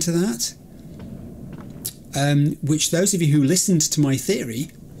read into that? Which those of you who listened to my theory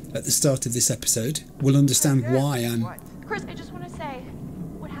at the start of this episode will understand why I'm... Chris, I just want to say,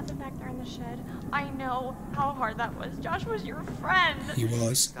 what happened back there in the shed? I know how hard that was. Josh was your friend. He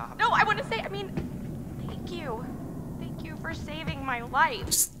was. No, I want to say, I mean, thank you. Thank you for saving my life.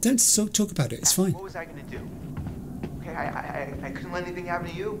 Just don't talk about it. It's fine. What was I gonna do? Okay, I couldn't let anything happen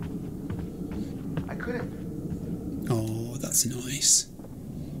to you. I couldn't. Oh, that's nice.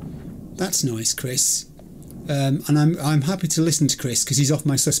 That's nice, Chris. And I'm happy to listen to Chris because he's off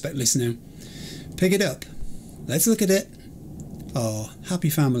my suspect list now. Pick it up. Let's look at it. Oh, happy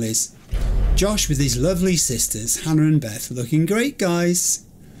families. Josh with his lovely sisters, Hannah and Beth, looking great, guys.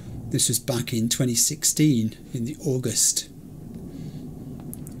 This was back in 2016, in the August.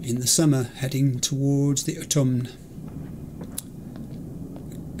 In the summer, heading towards the autumn.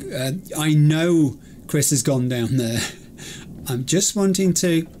 I know Chris has gone down there. I'm just wanting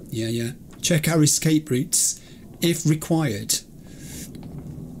to, check our escape routes if required.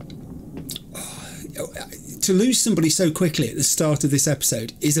 Oh, to lose somebody so quickly at the start of this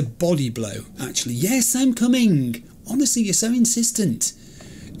episode is a body blow, actually. Yes, I'm coming. Honestly, you're so insistent.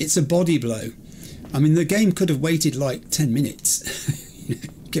 It's a body blow. I mean, the game could have waited like 10 minutes.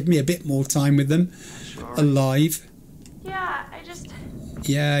 Give me a bit more time with them. Sure. Yeah, Alive.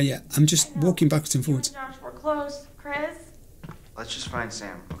 Yeah. I'm just walking backwards and forwards. Josh, we're close. Chris? Let's just find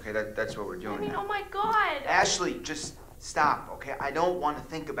Sam, okay? That's what we're doing. I mean, now. oh my God. Ashley, just stop, okay? I don't want to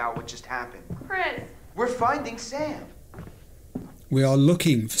think about what just happened. Chris. We're finding Sam. We are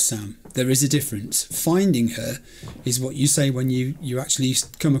looking for Sam. There is a difference. Finding her is what you say when you actually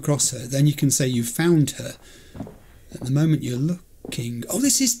come across her. Then you can say you found her. At the moment you're looking... Oh,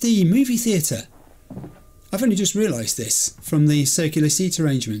 this is the movie theatre. I've only just realised this from the circular seat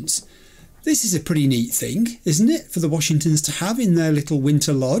arrangements. This is a pretty neat thing, isn't it, for the Washingtons to have in their little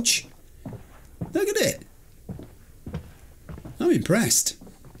winter lodge? Look at it. I'm impressed.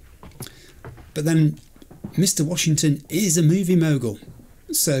 But then Mr. Washington is a movie mogul.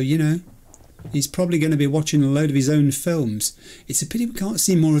 So, you know, he's probably going to be watching a load of his own films. It's a pity we can't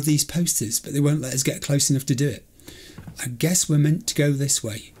see more of these posters, but they won't let us get close enough to do it. I guess we're meant to go this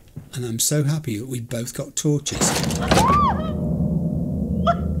way. And I'm so happy that we've both got torches.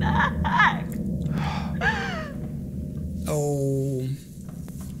 What the heck? Oh,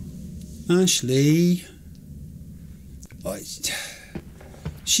 Ashley.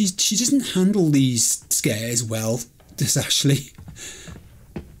 She doesn't handle these scares well, does Ashley?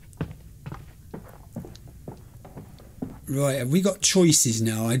 Right, have we got choices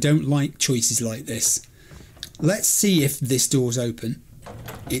now? I don't like choices like this. Let's see if this door's open.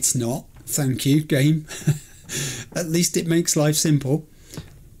 It's not. Thank you, game. At least it makes life simple.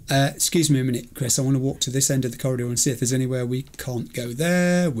 Excuse me a minute, Chris. I want to walk to this end of the corridor and see if there's anywhere we can't go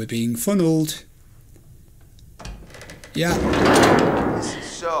there. We're being funneled. Yeah. This is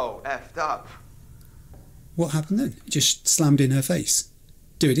so effed up. What happened then? It just slammed in her face.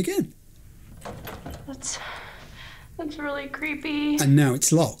 Do it again. That's really creepy. And now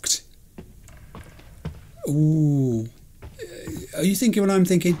it's locked. Ooh. Are you thinking what I'm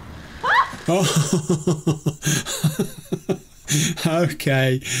thinking? Oh.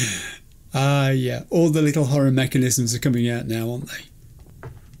 Okay. Yeah. All the little horror mechanisms are coming out now, aren't they?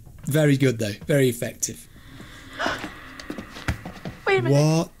 Very good, though. Very effective. Wait a minute.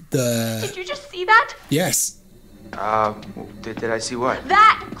 What the... Did you just see that? Yes. Did I see what?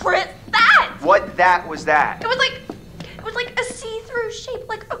 That, Chris, that! What that was that? It was like a see-through shape,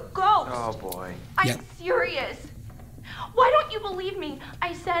 like a ghost. Oh boy. I'm Yep. serious. Why don't you believe me?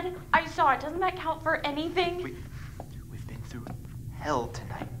 I said I saw it. Doesn't that count for anything? We've been through hell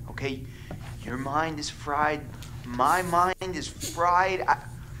tonight, okay? Your mind is fried. My mind is fried.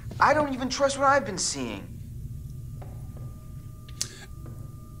 I don't even trust what I've been seeing.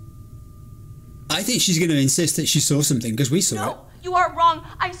 I think she's going to insist that she saw something because we saw it. No, you are wrong.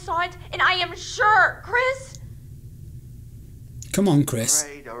 I saw it, and I am sure, Chris. Come on, Chris.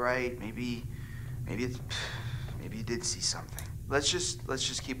 All right. Maybe you did see something. Let's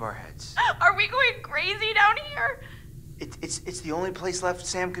just keep our heads. Are we going crazy down here? It's the only place left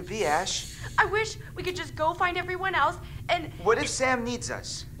Sam could be, Ash. I wish we could just go find everyone else and... What if Sam needs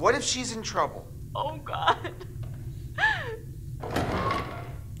us? What if she's in trouble? Oh, God.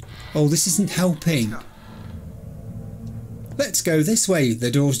 Oh, this isn't helping. Let's go this way.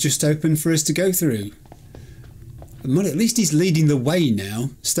 The door's just open for us to go through. Well, at least he's leading the way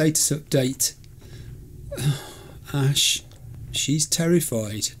now. Status update. Oh, Ash, she's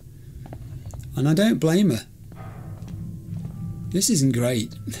terrified. And I don't blame her. This isn't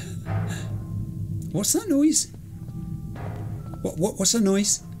great. What's that noise? What's that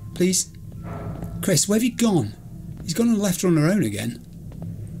noise? Please? Chris, where have you gone? He's gone and left her on her own again.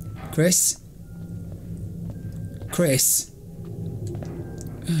 Chris? Chris?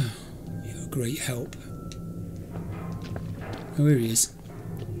 Oh, you're a great help. Oh, here he is.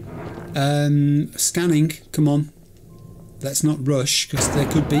 Scanning. Come on. Let's not rush, because there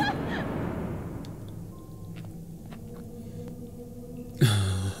could be...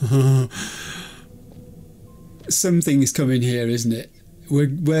 Something's coming here, isn't it? We're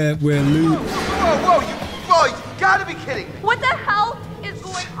Whoa, you gotta be kidding me. What the hell is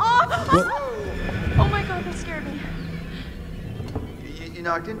going on? What? Oh, my God, that scared me. You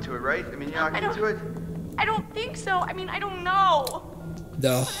knocked into it, right? I mean, you knocked into it? I don't think so. I mean, I don't know.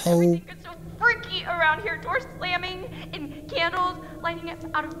 the whole... Everything is so freaky around here. Doors slamming and candles lighting up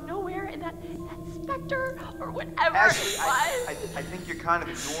out of nowhere, and that specter or whatever Ashley, it was. I think you're kind of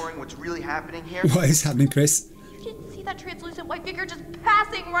ignoring what's really happening here. What is happening, Chris? You didn't see that translucent white figure just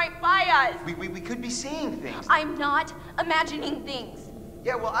passing right by us. We could be seeing things. I'm not imagining things.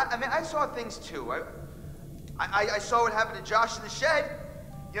 Yeah, well, I mean, I saw things too. I saw what happened to Josh in the shed.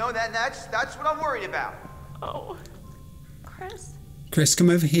 You know, that's what I'm worried about. Oh, Chris. Chris, come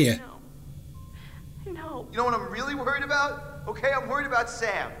over here. No. You know what I'm really worried about? Okay, I'm worried about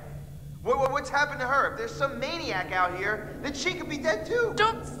Sam. What's happened to her? If there's some maniac out here, then she could be dead too.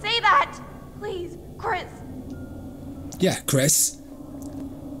 Don't say that! Please, Chris. Yeah, Chris.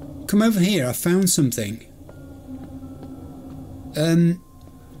 Come over here, I found something.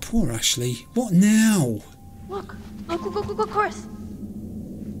 Poor Ashley. What now? Look, Chris.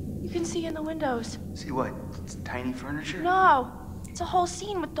 You can see in the windows. See what? It's tiny furniture? No, it's a whole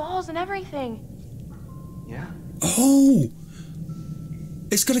scene with dolls and everything. Yeah? Oh!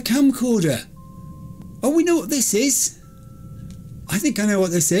 It's got a camcorder. Oh, we know what this is. I think I know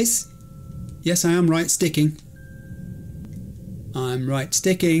what this is. Yes, I am right sticking. I'm right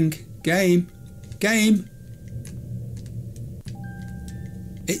sticking. Game.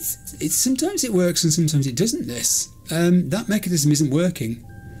 It's sometimes it works and sometimes it doesn't. This that mechanism isn't working.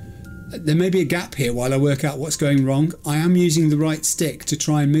 There may be a gap here while I work out what's going wrong. I am using the right stick to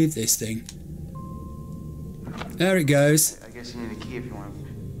try and move this thing. There it goes. I guess you need a key if you want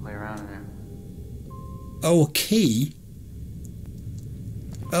to play around in there. Oh, a key?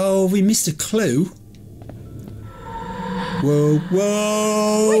 Oh, we missed a clue.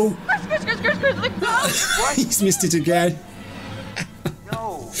 Whoa! Chris, look! What? He's missed it again.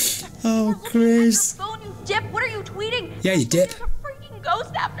 No. Oh, Chris. Your phone, you dip! What are you tweeting? Yeah, you dip. There's a freaking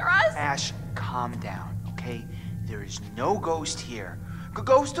ghost after us! Ash, calm down, okay? There is no ghost here.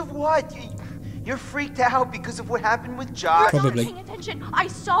 Ghost of what? You're freaked out because of what happened with Josh. Probably. You're not paying attention. I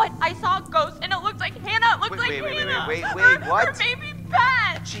saw it. I saw a ghost, and it looks like Hannah. It looks like Hannah. Wait, Her what? baby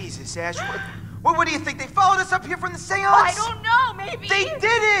pet. Jesus, Ash, what do you think? They followed us up here from the seance? I don't know. Maybe. They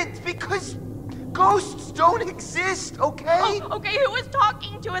didn't, because ghosts don't exist, okay? Oh, okay, who was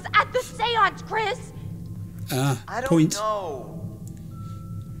talking to us at the seance, Chris? I don't Point. know.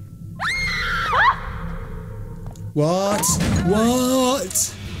 What?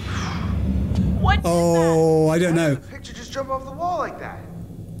 What? Oh, I don't Why know. did the picture just jump off the wall like that?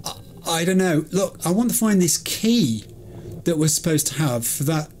 I don't know. Look, I want to find this key that we're supposed to have for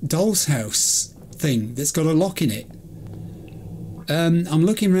that doll's house thing that's got a lock in it. I'm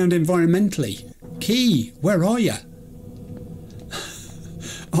looking around environmentally. Key, where are you?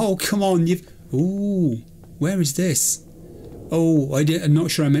 Oh, come on. Ooh, where is this? Oh, I'm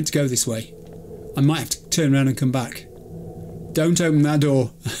not sure I meant to go this way. I might have to turn around and come back. Don't open that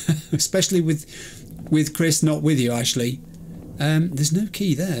door. Especially with Chris not with you, Ashley. There's no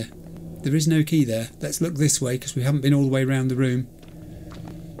key there. There is no key there. Let's look this way because we haven't been all the way around the room.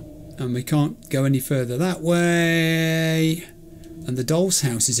 And we can't go any further that way. And the doll's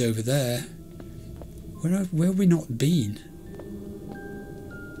house is over there. Where have we not been?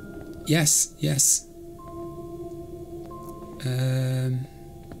 Yes.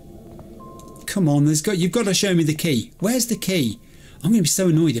 Come on, you've got to show me the key. Where's the key? I'm going to be so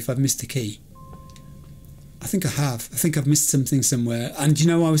annoyed if I've missed the key. I think I have. I think I've missed something somewhere. And you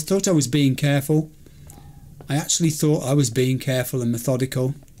know, I thought I was being careful. I actually thought I was being careful and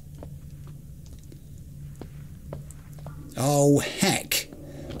methodical. Oh, heck.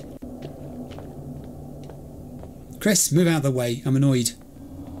 Chris, move out of the way. I'm annoyed.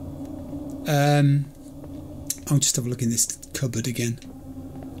 I'll just have a look in this cupboard again.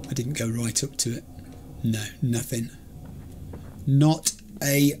 I didn't go right up to it. No, nothing. Not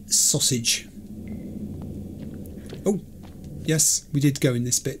a sausage. Oh, yes, we did go in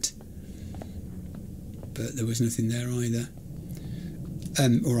this bit. But there was nothing there either.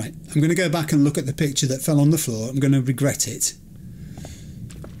 Alright, I'm going to go back and look at the picture that fell on the floor. I'm going to regret it.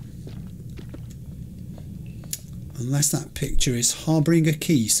 Unless that picture is harbouring a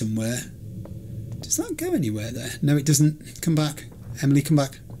key somewhere. Does that go anywhere there? No, it doesn't. Come back. Emily, come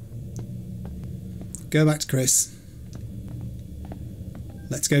back. Go back to Chris.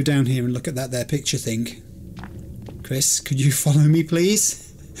 Let's go down here and look at that there picture thing. Chris, could you follow me,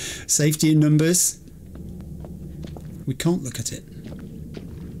 please? Safety in numbers. We can't look at it.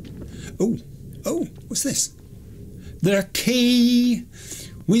 Oh, what's this? The key!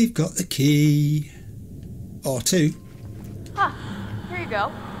 We've got the key. Or two. Ah, here you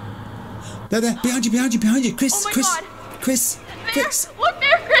go. There, behind you, Chris, Oh my Chris, God. Chris, There, Chris. look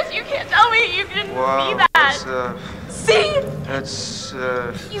there, Chris. You can't tell me you didn't see that. See? That's,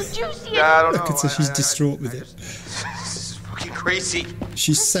 You do see it. I don't know. Look at her, she's distraught with it. This is fucking crazy.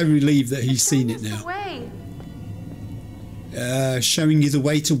 She's so relieved that he's seen it now. Way. Showing you the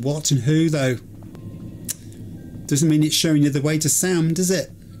way to what and who, though. Doesn't mean it's showing you the way to Sam, does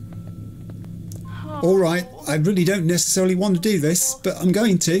it? Alright, I really don't necessarily want to do this, but I'm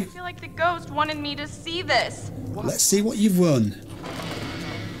going to. I feel like the ghost wanted me to see this. Let's see what you've won.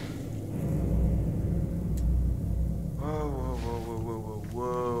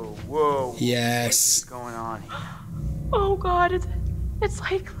 Whoa. Yes. What's going on here? Oh God, it's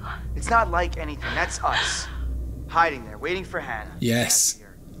like... It's not like anything. That's us. Hiding there, waiting for Hannah. Yes.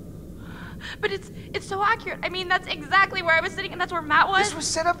 But it's so accurate. I mean, that's exactly where I was sitting, and that's where Matt was. This was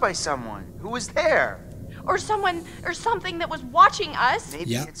set up by someone. Who was there? Or someone, or something that was watching us.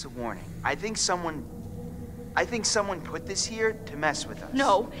 Maybe it's a warning. I think someone put this here to mess with us.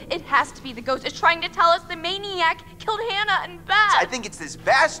 No, it has to be the ghost. It's trying to tell us the maniac killed Hannah and Beth. I think it's this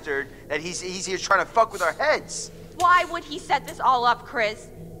bastard that he's here trying to fuck with our heads. Why would he set this all up, Chris?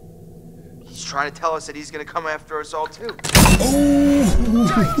 He's trying to tell us that he's gonna come after us all too.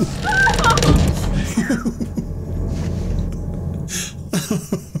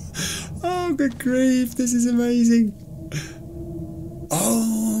 Oh, good grief, this is amazing.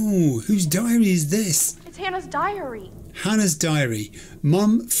 Oh, whose diary is this? It's Hannah's diary. Hannah's diary.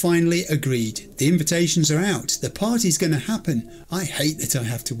 Mum finally agreed. The invitations are out. The party's going to happen. I hate that I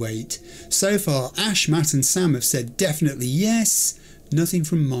have to wait. So far, Ash, Matt and Sam have said definitely yes. Nothing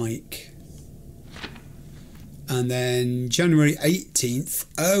from Mike. And then January 18th,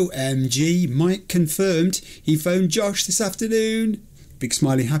 OMG, Mike confirmed he phoned Josh this afternoon. Big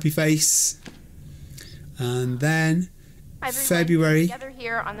smiley happy face. And then February. Together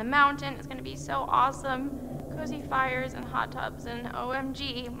here on the mountain. It's going to be so awesome. Cozy fires and hot tubs and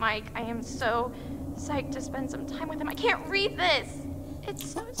OMG, Mike, I am so psyched to spend some time with him. I can't read this. It's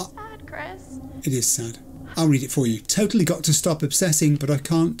so sad, Chris. It is sad. I'll read it for you. Totally got to stop obsessing, but I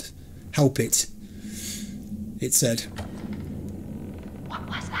can't help it. It said, What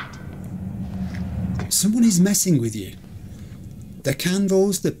was that? someone is messing with you. The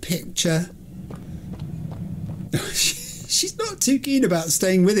candles, the picture. She's not too keen about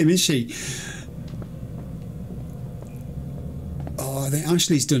staying with him, is she? Oh, I think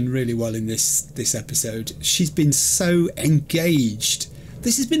Ashley's done really well in this episode. She's been so engaged.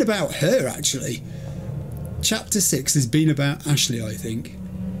 This has been about her, actually. Chapter 6 has been about Ashley, I think.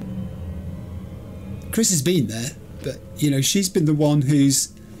 Chris has been there, but, you know, she's been the one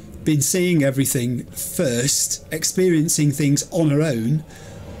who's been seeing everything first, experiencing things on her own.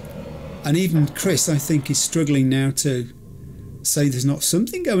 And even Chris, I think, is struggling now to say there's not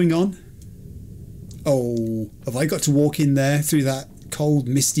something going on. Oh, have I got to walk in there through that cold,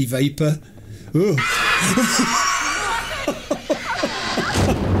 misty vapour? Oh.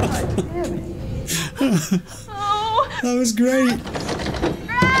 That was great.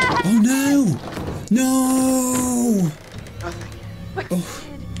 Oh no! No! But you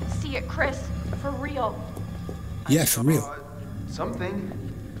did see it, Chris. For real. Yeah, for real. Something.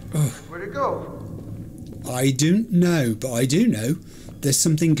 Oh. Where'd it go? I don't know, but I do know there's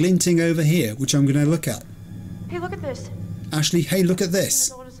something glinting over here, which I'm going to look at. Hey, look at this. Ashley, hey, look at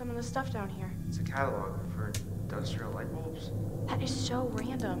this. Notice some of the stuff down here. It's a catalog for industrial light bulbs. That is so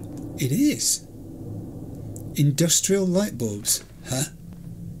random. It is. Industrial light bulbs, huh?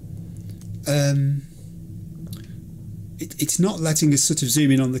 It's not letting us sort of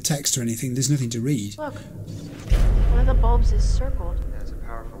zoom in on the text or anything. There's nothing to read. Look, one of the bulbs is circled. That's a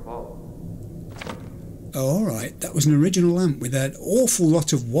powerful bulb. Oh, all right. That was an original lamp with an awful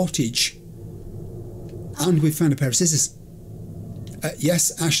lot of wattage. And we found a pair of scissors.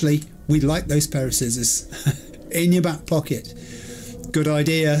 Yes, Ashley, we'd like those pair of scissors. In your back pocket. Good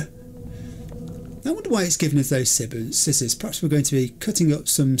idea. I wonder why it's given us those scissors. Perhaps we're going to be cutting up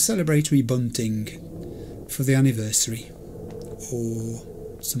some celebratory bunting for the anniversary. Or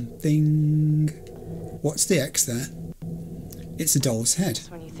something. What's the X there? It's a doll's head. That's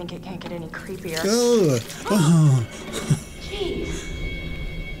when you think it can't get any creepier. Oh. Jeez.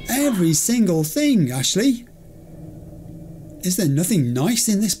 Every single thing, Ashley. Is there nothing nice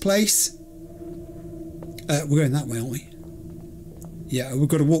in this place? We're going that way, aren't we? Yeah, we've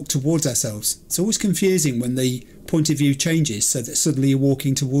got to walk towards ourselves. It's always confusing when the point of view changes so that suddenly you're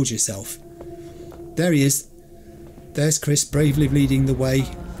walking towards yourself. There he is. There's Chris bravely leading the way.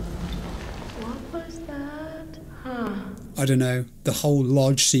 What was that? Huh. I don't know. The whole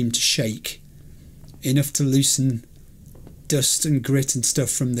lodge seemed to shake. Enough to loosen dust and grit and stuff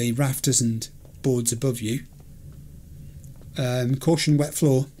from the rafters and boards above you. Caution wet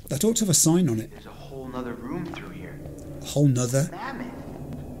floor. That ought to have a sign on it. There's a whole nother room through here. A whole nother. Mammoth.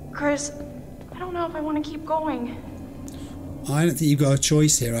 Chris, I don't know if I want to keep going. I don't think you've got a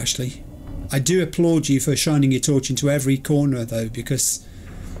choice here, Ashley. I do applaud you for shining your torch into every corner, though, because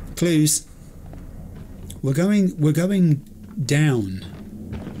clues. We're going down.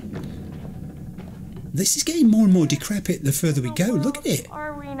 This is getting more and more decrepit the further we go. Look at it.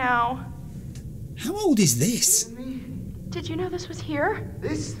 Are we now? How old is this? Did you know this was here?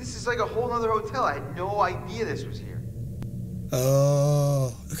 This is like a whole other hotel. I had no idea this was here.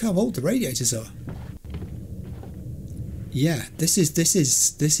 Oh, look how old the radiators are. Yeah, this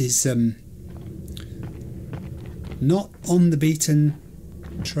is not on the beaten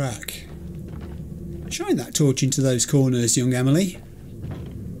track. Shine that torch into those corners, young Emily.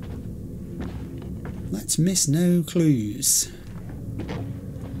 Let's miss no clues.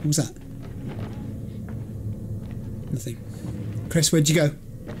 What was that? Nothing. Chris, where'd you go?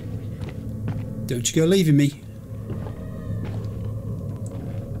 Don't you go leaving me.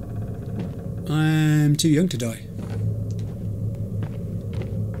 I'm too young to die.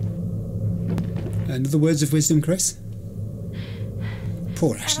 Another words of wisdom, Chris?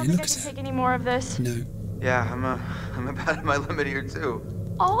 Poor Ashley, look at her. I don't think I can take any more of this. No. Yeah, I'm about at my limit here too.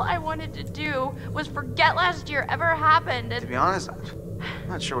 All I wanted to do was forget last year ever happened. To be honest, I'm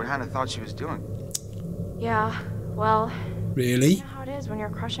not sure what Hannah thought she was doing. Yeah, well... Really? You know how it is when you're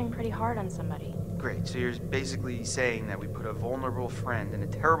crushing pretty hard on somebody. Great, so you're basically saying that we put a vulnerable friend in a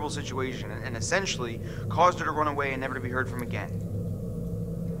terrible situation and essentially caused her to run away and never to be heard from again.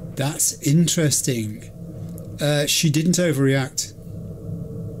 That's interesting. She didn't overreact.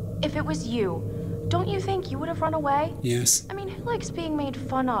 If it was you, don't you think you would have run away? Yes. I mean, who likes being made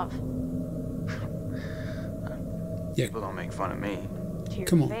fun of? Yeah. People don't make fun of me. To your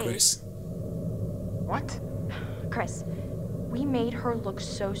Come on, face. Chris. What? Chris, we made her look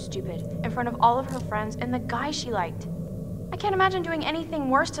so stupid in front of all of her friends and the guy she liked. I can't imagine doing anything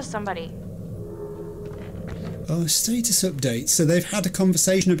worse to somebody. Oh, status update. So they've had a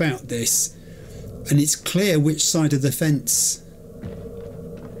conversation about this, and it's clear which side of the fence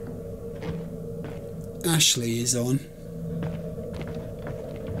Ashley is on.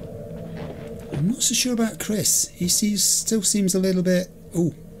 I'm not so sure about Chris. He still seems a little bit...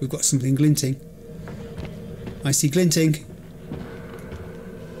 Oh, we've got something glinting. I see glinting.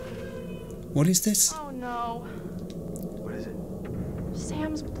 What is this? Oh no. What is it?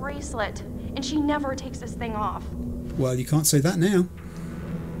 Sam's bracelet. And she never takes this thing off. Well, you can't say that now.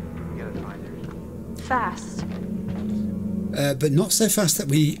 We gotta find her. Fast. But not so fast that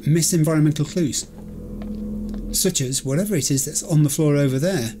we miss environmental clues. Such as whatever it is that's on the floor over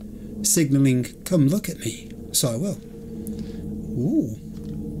there, signalling, come look at me. So I will. Ooh.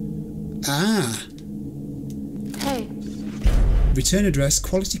 Ah. Hey. Return address,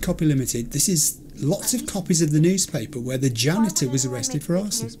 quality copy limited. This is lots of copies of the newspaper where the janitor was arrested for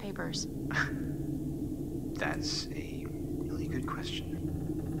arson. Newspapers. That's a really good question.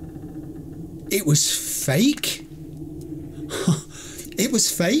 It was fake? It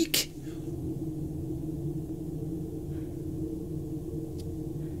was fake?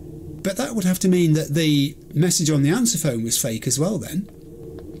 But that would have to mean that the message on the answer phone was fake as well then.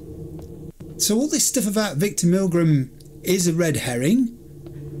 So all this stuff about Victor Milgram is a red herring?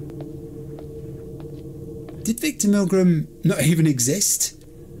 Did Victor Milgram not even exist?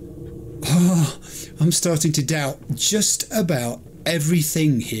 Oh, I'm starting to doubt just about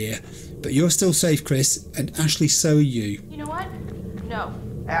everything here. But you're still safe, Chris, and Ashley, so are you. You know what? No.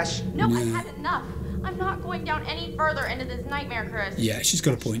 Ash. No, No. I've had enough. I'm not going down any further into this nightmare, Chris. Yeah, she's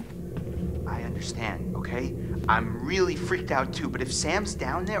got a point. I understand, okay? I'm really freaked out too, but if Sam's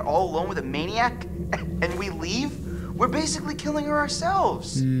down there all alone with a maniac and we leave, we're basically killing her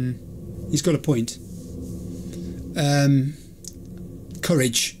ourselves. He's got a point.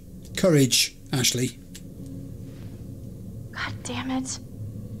 Courage. Courage, Ashley. God damn it.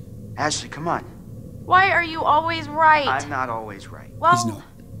 Ashley, come on. Why are you always right? I'm not always right. Well, He's not.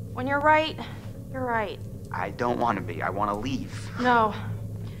 when you're right, you're right. I don't want to be. I want to leave. No.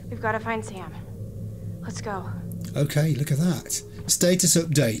 We've got to find Sam. Let's go. Okay, look at that. Status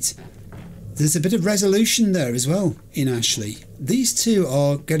update. There's a bit of resolution there as well in Ashley. These two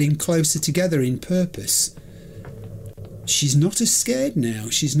are getting closer together in purpose. She's not as scared now.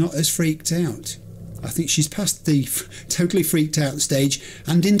 She's not as freaked out. I think she's past the totally freaked out stage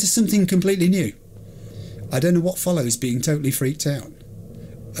and into something completely new. I don't know what follows being totally freaked out.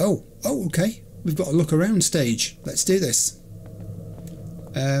 Oh, okay. We've got a look around stage. Let's do this.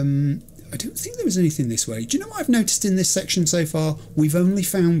 I don't think there was anything this way. Do you know what I've noticed in this section so far? We've only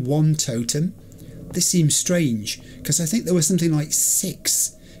found one totem. This seems strange because I think there was something like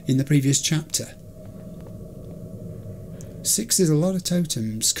 6 in the previous chapter. 6 is a lot of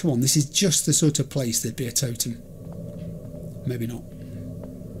totems. Come on, this is just the sort of place there'd be a totem. Maybe not.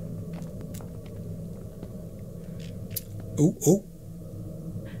 Oh.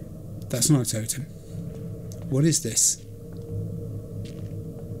 That's not a totem. What is this?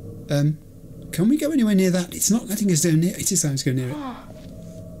 Can we go anywhere near that? It's not letting us go near. It is letting us go near it.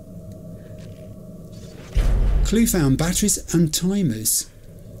 Clue found: batteries and timers.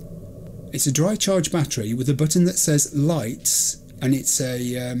 It's a dry charge battery with a button that says lights, and it's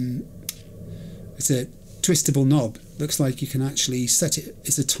a twistable knob. Looks like you can actually set it.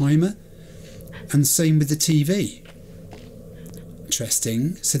 It's a timer, and same with the TV.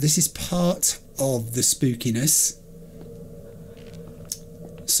 Interesting. So this is part of the spookiness.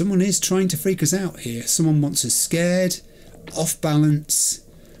 Someone is trying to freak us out here. Someone wants us scared, off balance,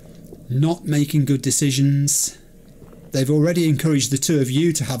 not making good decisions. They've already encouraged the two of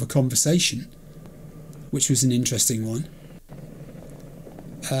you to have a conversation, which was an interesting one.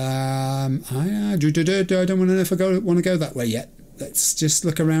 I don't want to know if I want to go that way yet. Let's just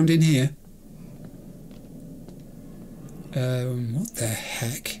look around in here. What the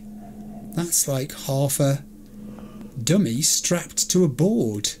heck? That's like half a dummy strapped to a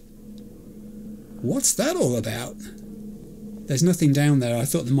board. What's that all about? There's nothing down there. I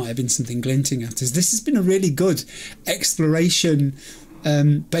thought there might have been something glinting at us. This has been a really good exploration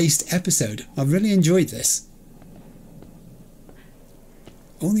based episode. I've really enjoyed this.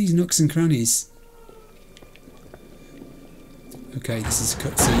 All these nooks and crannies. Okay, this is a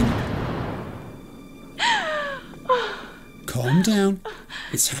cutscene. Calm down.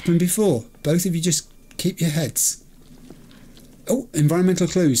 It's happened before. Both of you just keep your heads. Oh, environmental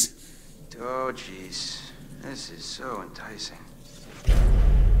clues. Oh, jeez. This is so enticing.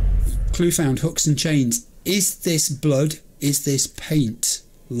 Clue found: hooks and chains. Is this blood? Is this paint?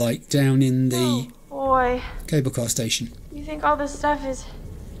 Like down in the Boy. cable car station. You think all this stuff is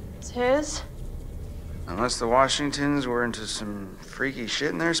his? Unless the Washingtons were into some freaky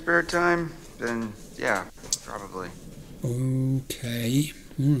shit in their spare time, then yeah, probably. Okay,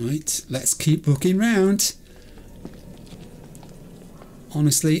 alright, let's keep looking round.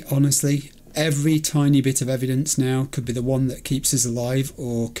 Honestly, every tiny bit of evidence now could be the one that keeps us alive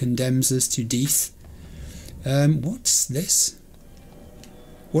or condemns us to death. What's this?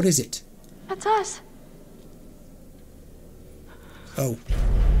 What is it? That's us. Oh.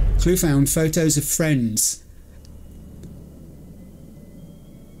 Clue found: photos of friends.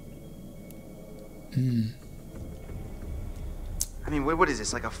 I mean, what is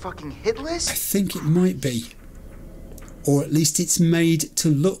this, like a fucking hit I list? think it might be. Or at least it's made to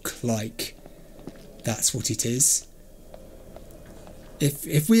look like that's what it is.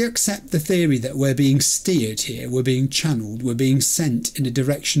 If we accept the theory that we're being steered here, we're being channeled, we're being sent in a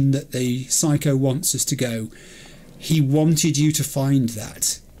direction that the psycho wants us to go, he wanted you to find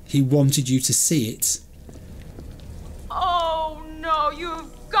that. He wanted you to see it. Oh no,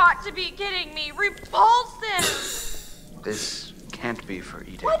 you've got to be kidding me. Repulsive! This can't be for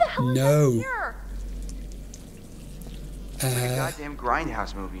Edith. Why the hell is No. that here? Like a goddamn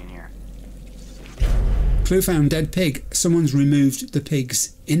grindhouse movie in here. Clue found: dead pig. Someone's removed the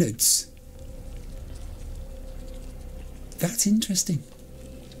pig's innards. That's interesting.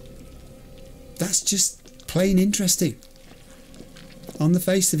 That's just plain interesting. On the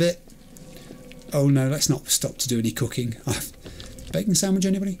face of it. Oh no, let's not stop to do any cooking. Bacon sandwich,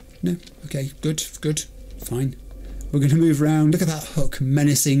 anybody? No? Okay, good, fine. We're going to move around. Look at that hook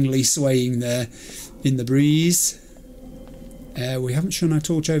menacingly swaying there in the breeze. We haven't shone our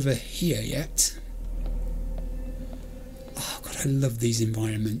torch over here yet. Oh God, I love these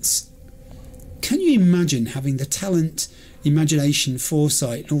environments. Can you imagine having the talent, imagination,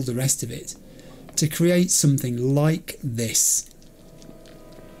 foresight and all the rest of it to create something like this?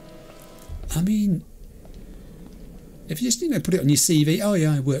 I mean, if you just, put it on your CV, oh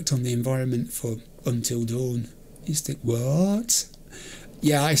yeah, I worked on the environment for Until Dawn. You just think, what?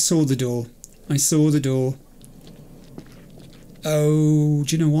 Yeah, I saw the door. Oh,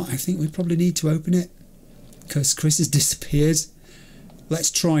 do you know what? I think we probably need to open it because Chris has disappeared.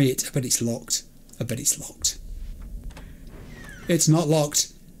 Let's try it. I bet it's locked. It's not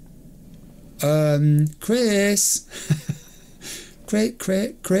locked. Chris.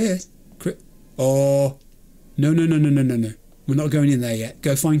 Chris. Oh, no. We're not going in there yet.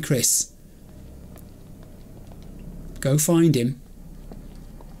 Go find Chris. Go find him.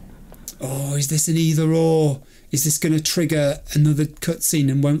 Oh, is this an either or? Is this going to trigger another cutscene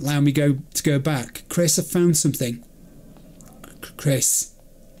and won't allow me to go back? Chris, I've found something. Chris.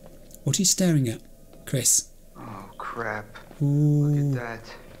 What are you staring at? Chris. Oh, crap. Ooh. Look at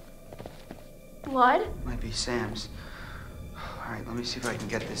that. Blood? Might be Sam's. Alright, let me see if I can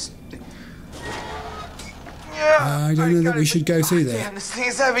get this. Yeah, I don't know that we should go through there. Damn, this thing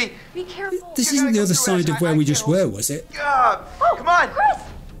is heavy. Be careful. This isn't the other side of where we just were, was it? Oh, come on. Chris!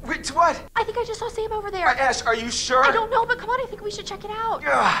 Wait, what? I think I just saw Sam over there. Ash, are you sure? I don't know, but come on, I think we should check it out.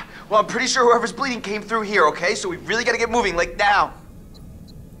 Well, I'm pretty sure whoever's bleeding came through here, okay? So we really gotta get moving, like now.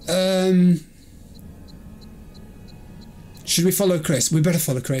 Should we follow Chris? We better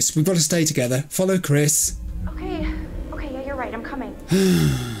follow Chris. We've got to stay together. Follow Chris. Okay, yeah, you're right. I'm coming.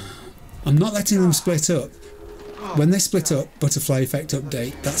 I'm not letting them split up. When they split up, butterfly effect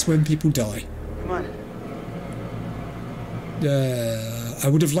update, that's when people die. Come on. I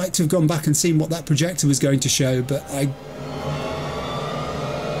would have liked to have gone back and seen what that projector was going to show, but I...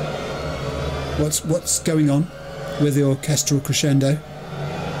 What's going on with the orchestral crescendo?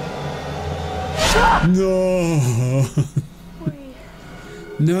 No!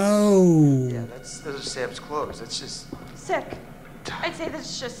 No! Yeah, those are Sam's clothes. That's just... Sick. I'd say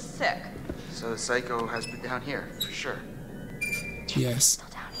that's just sick. So the psycho has been down here, for sure. Yes. Still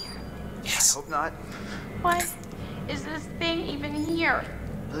down here. Yes. I hope not. What is this thing even here?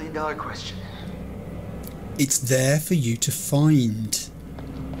 $1 billion question. It's there for you to find.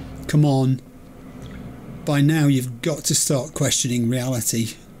 Come on. By now you've got to start questioning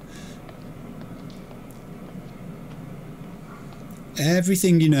reality.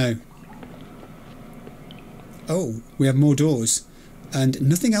 Everything you know. Oh, we have more doors. And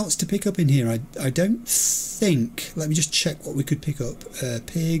nothing else to pick up in here, I don't think. Let me just check what we could pick up.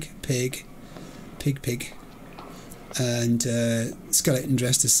 Pig. And skeleton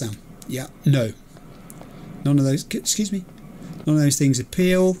dressed as Sam. Yeah, no. None of those, excuse me. None of those things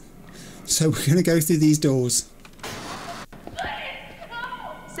appeal. So we're going to go through these doors.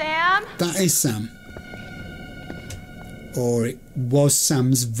 Sam? That is Sam. Or it was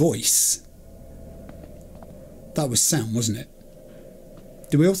Sam's voice. That was Sam, wasn't it?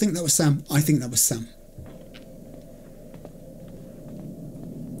 Do we all think that was Sam? I think that was Sam.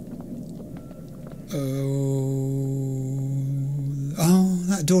 Oh,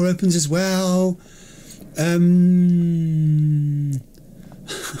 that door opens as well. There's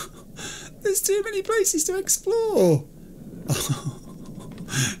too many places to explore.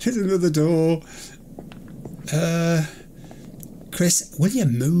 There's another door. Chris, will you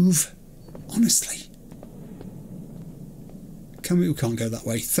move? Honestly. We can't go that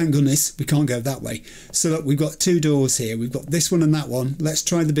way. Thank goodness we can't go that way. So look, we've got two doors here. We've got this one and that one. Let's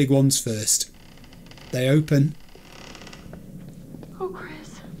try the big ones first. They open. Oh,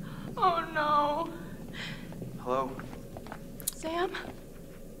 Chris. Oh, no. Hello? Sam?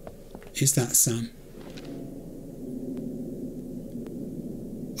 Is that Sam?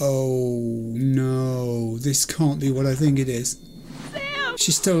 Oh, no. This can't be what I think it is. Sam!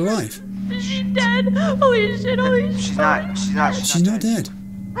 She's still alive. Is she dead? Holy shit, holy shit. She's not She's not dead.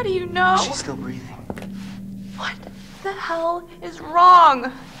 How do you know? She's still breathing. What the hell is wrong?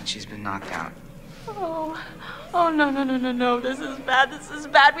 She's been knocked out. Oh, no. This is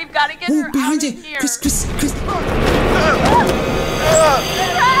bad. We've got to get her Behind out you. of here. Chris.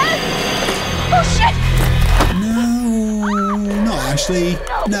 Oh, shit. No, not Ashley.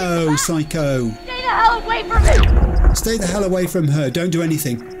 No, psycho. Stay the hell away from me. Stay the hell away from her. Don't do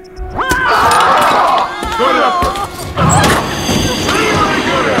anything.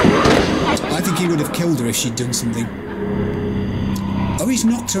 I think he would have killed her if she'd done something. Oh, he's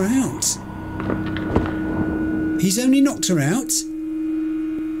knocked her out. He's only knocked her out.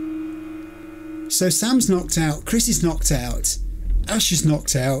 So Sam's knocked out, Chris is knocked out, Ash is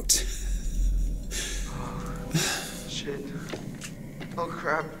knocked out. Shit. Oh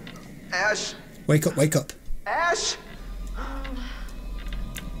crap. Ash! Wake up. Ash!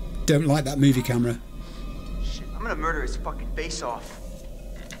 Don't like that movie camera. Shit, I'm gonna murder his fucking face off.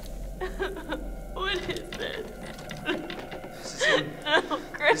 What is this? This is him. No,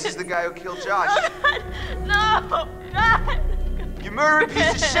 Chris. This is the guy who killed Josh. No, God. You murdering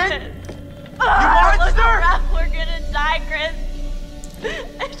piece of shit! You monster! We're gonna die, Chris.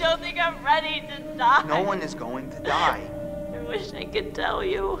 I don't think I'm ready to die. No one is going to die. I wish I could tell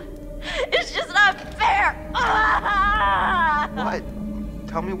you. It's just not fair. What?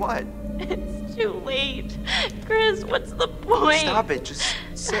 Tell me what? It's too late. Chris, what's the point? Stop it. Just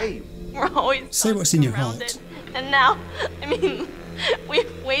say. We're always Say what's in your around heart. it. And now,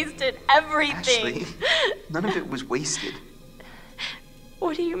 we've wasted everything. Ashley, none of it was wasted.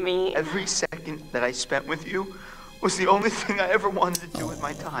 What do you mean? Every second that I spent with you was the only thing I ever wanted to do with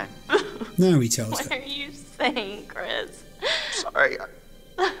my time. No, he tells What her. are you saying, Chris? Sorry.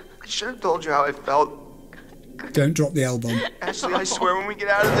 I should have told you how I felt. Don't drop the L-bomb. Ashley, I swear when we get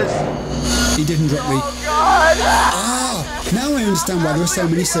out of this. He didn't drop the... Oh, God! Ah! Now I understand why there were so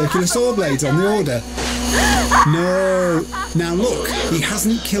many circular saw blades on the order. No. Now look, he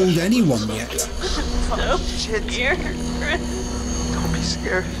hasn't killed anyone yet. So Shit. scared, Chris. Don't be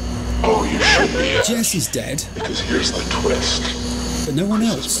scared. Oh, you should be, Jess is dead, because here's the twist. but no one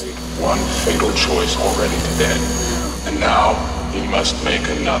He's else. made one fatal choice already today, and now he must make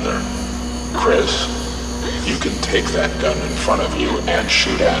another. Chris, You can take that gun in front of you and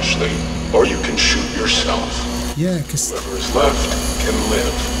shoot Ashley, or you can shoot yourself. Yeah, because Whoever's left can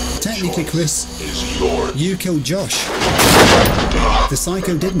live. technically, Chris, Is yours. you killed Josh. The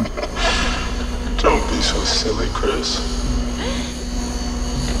psycho didn't. Don't be so silly, Chris.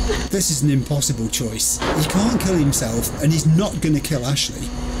 This is an impossible choice. He can't kill himself, and he's not going to kill Ashley.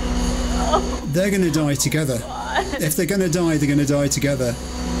 They're going to die together. If they're going to die, they're going to die together.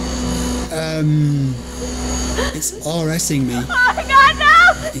 It's RSing me. Oh my God,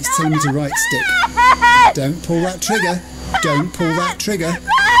 no! It's telling me to right stick. Don't pull that trigger. Don't pull that trigger.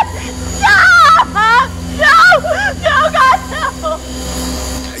 No, God, no!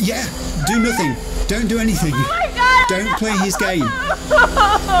 Yeah, do nothing. Don't do anything. Oh my God! Don't play his game.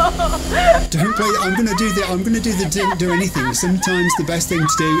 Don't play. I'm gonna do the don't do anything. Sometimes the best thing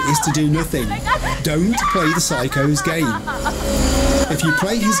to do is to do nothing. Don't play the psycho's game. If you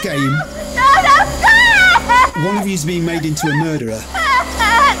play his game, one of you's being made into a murderer.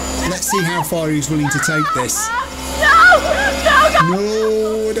 Let's see how far he's willing to take this. No,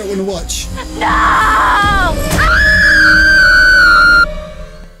 I don't want to watch. No!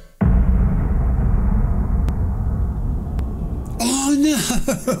 Oh no!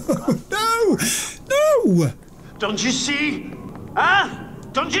 No! No! Don't you see? Huh?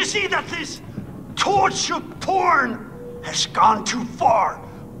 Don't you see that this torture porn has gone too far?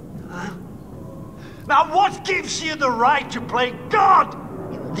 Huh? Now what gives you the right to play God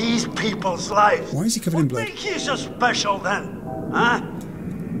in these people's lives? Why is he covered in blood? What makes you so special then? Huh?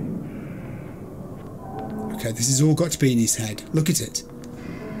 Okay, this has all got to be in his head. Look at it.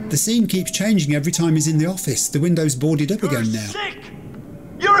 The scene keeps changing every time he's in the office. The window's boarded up again now. Sick!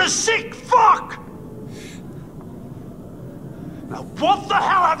 You're a sick fuck! Now what the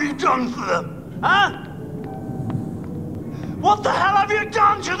hell have you done for them? Huh? What the hell have you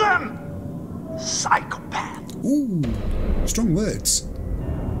done to them? Psychopath. Ooh, strong words.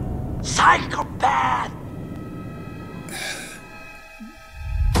 Psychopath!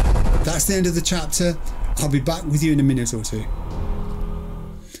 That's the end of the chapter. I'll be back with you in a minute or two.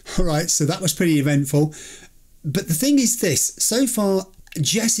 Alright, so that was pretty eventful. But the thing is this, so far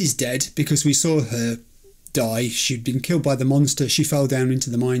Jess is dead because we saw her die. She'd been killed by the monster. She fell down into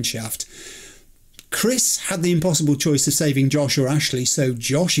the mine shaft. Chris had the impossible choice of saving Josh or Ashley, so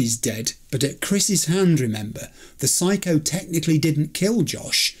Josh is dead. But at Chris's hand, remember, the psycho technically didn't kill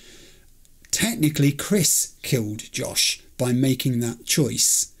Josh. Technically, Chris killed Josh by making that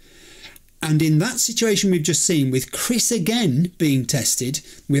choice. And in that situation we've just seen, with Chris again being tested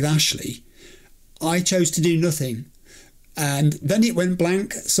with Ashley, I chose to do nothing. And then it went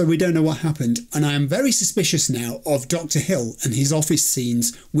blank, so we don't know what happened. And I am very suspicious now of Dr. Hill and his office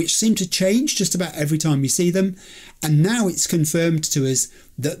scenes, which seem to change just about every time we see them. And now it's confirmed to us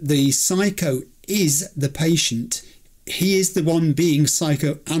that the psycho is the patient. He is the one being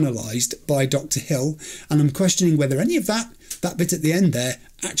psychoanalyzed by Dr. Hill. And I'm questioning whether any of that bit at the end there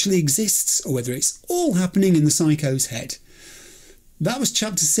actually exists, or whether it's all happening in the psycho's head. That was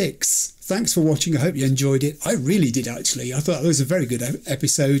chapter 6. Thanks for watching. I hope you enjoyed it. I really did, actually. I thought it was a very good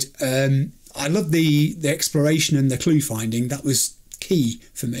episode. I love the exploration and the clue finding. That was key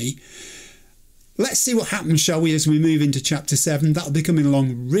for me. Let's see what happens, shall we, as we move into chapter 7. That'll be coming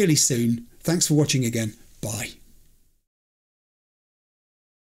along really soon. Thanks for watching again. Bye.